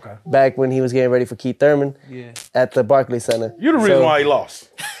him back when he was getting ready for Keith Thurman at the Barclays Center. You're the reason why he lost.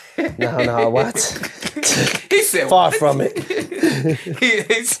 No, what? He said Far from it.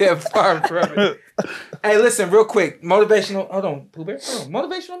 he said far from it. Hey, listen, real quick. Motivational. Hold on, Pooh Bear. Hold on.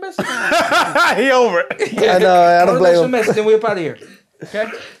 Motivational message. He over it. I know. I don't blame Motivational him. message, then we're out of here. Okay.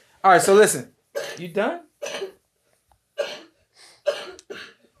 All right. So listen. You done?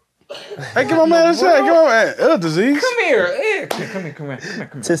 Hey, give my man a shot. Give my man. Disease. Come here. Yeah. Come here.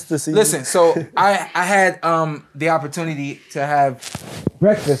 Tis the season. Listen. So I had the opportunity to have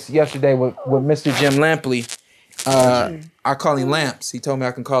breakfast yesterday with Mr. Jim Lampley. I call him Lamps. He told me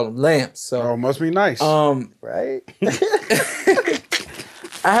I can call him Lamps. So Oh, must be nice. right?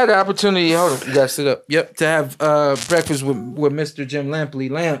 I had the opportunity. Hold on, you gotta sit up. Yep, to have breakfast with Mr. Jim Lampley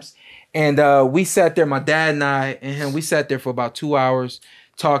Lamps, and we sat there. My dad and I and him. We sat there for about 2 hours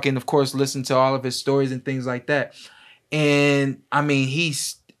talking. Of course, listened to all of his stories and things like that. And I mean,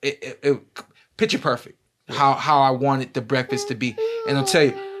 he's picture perfect. How I wanted the breakfast to be. And I'll tell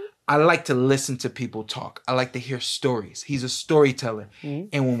you, I like to listen to people talk. I like to hear stories. He's a storyteller.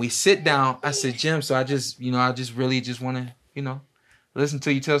 And when we sit down, I said, Jim, so I just really want to, listen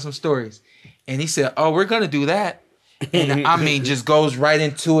to you tell some stories. And he said, oh, we're going to do that. And I mean, just goes right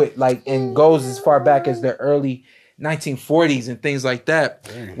into it, like, and goes as far back as the early 1940s and things like that.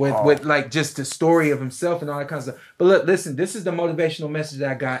 With like just the story of himself and all that kind of stuff. But look, listen, this is the motivational message that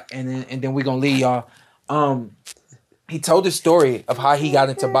I got. And then we're going to leave y'all. He told the story of how he got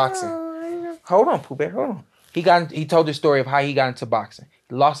into boxing. Hold on, Pooh Bear, hold on. He told the story of how he got into boxing.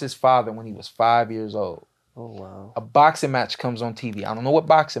 He lost his father when he was 5 years old. Oh, wow. A boxing match comes on TV. I don't know what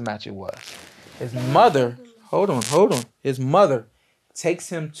boxing match it was. His mother, hold on. His mother takes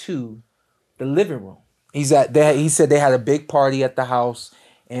him to the living room. He said they had a big party at the house,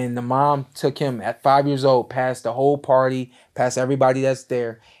 and the mom took him at 5 years old, past the whole party, past everybody that's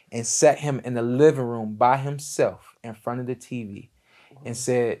there, and sat him in the living room by himself in front of the TV and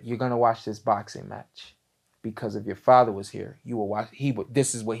said, "You're gonna watch this boxing match because if your father was here, you will watch.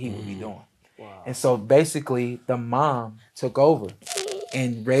 This is what he would be doing." Wow. And so basically, the mom took over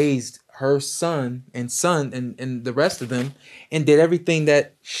and raised her son and the rest of them and did everything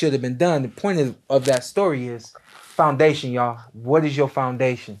that should have been done. The point of that story is foundation, y'all. What is your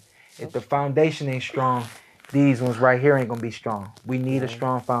foundation? If the foundation ain't strong, these ones right here ain't gonna be strong. We need a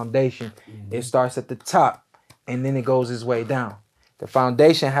strong foundation. It starts at the top and then it goes its way down. The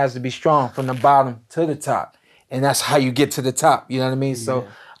foundation has to be strong from the bottom to the top. And that's how you get to the top. You know what I mean? So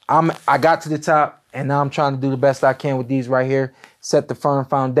I got to the top and now I'm trying to do the best I can with these right here. Set the firm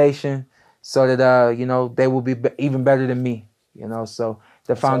foundation so that they will be even better than me. So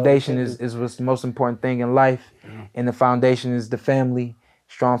the foundation is what's the most important thing in life. And the foundation is the family,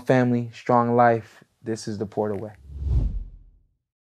 strong life. This is the PorterWay.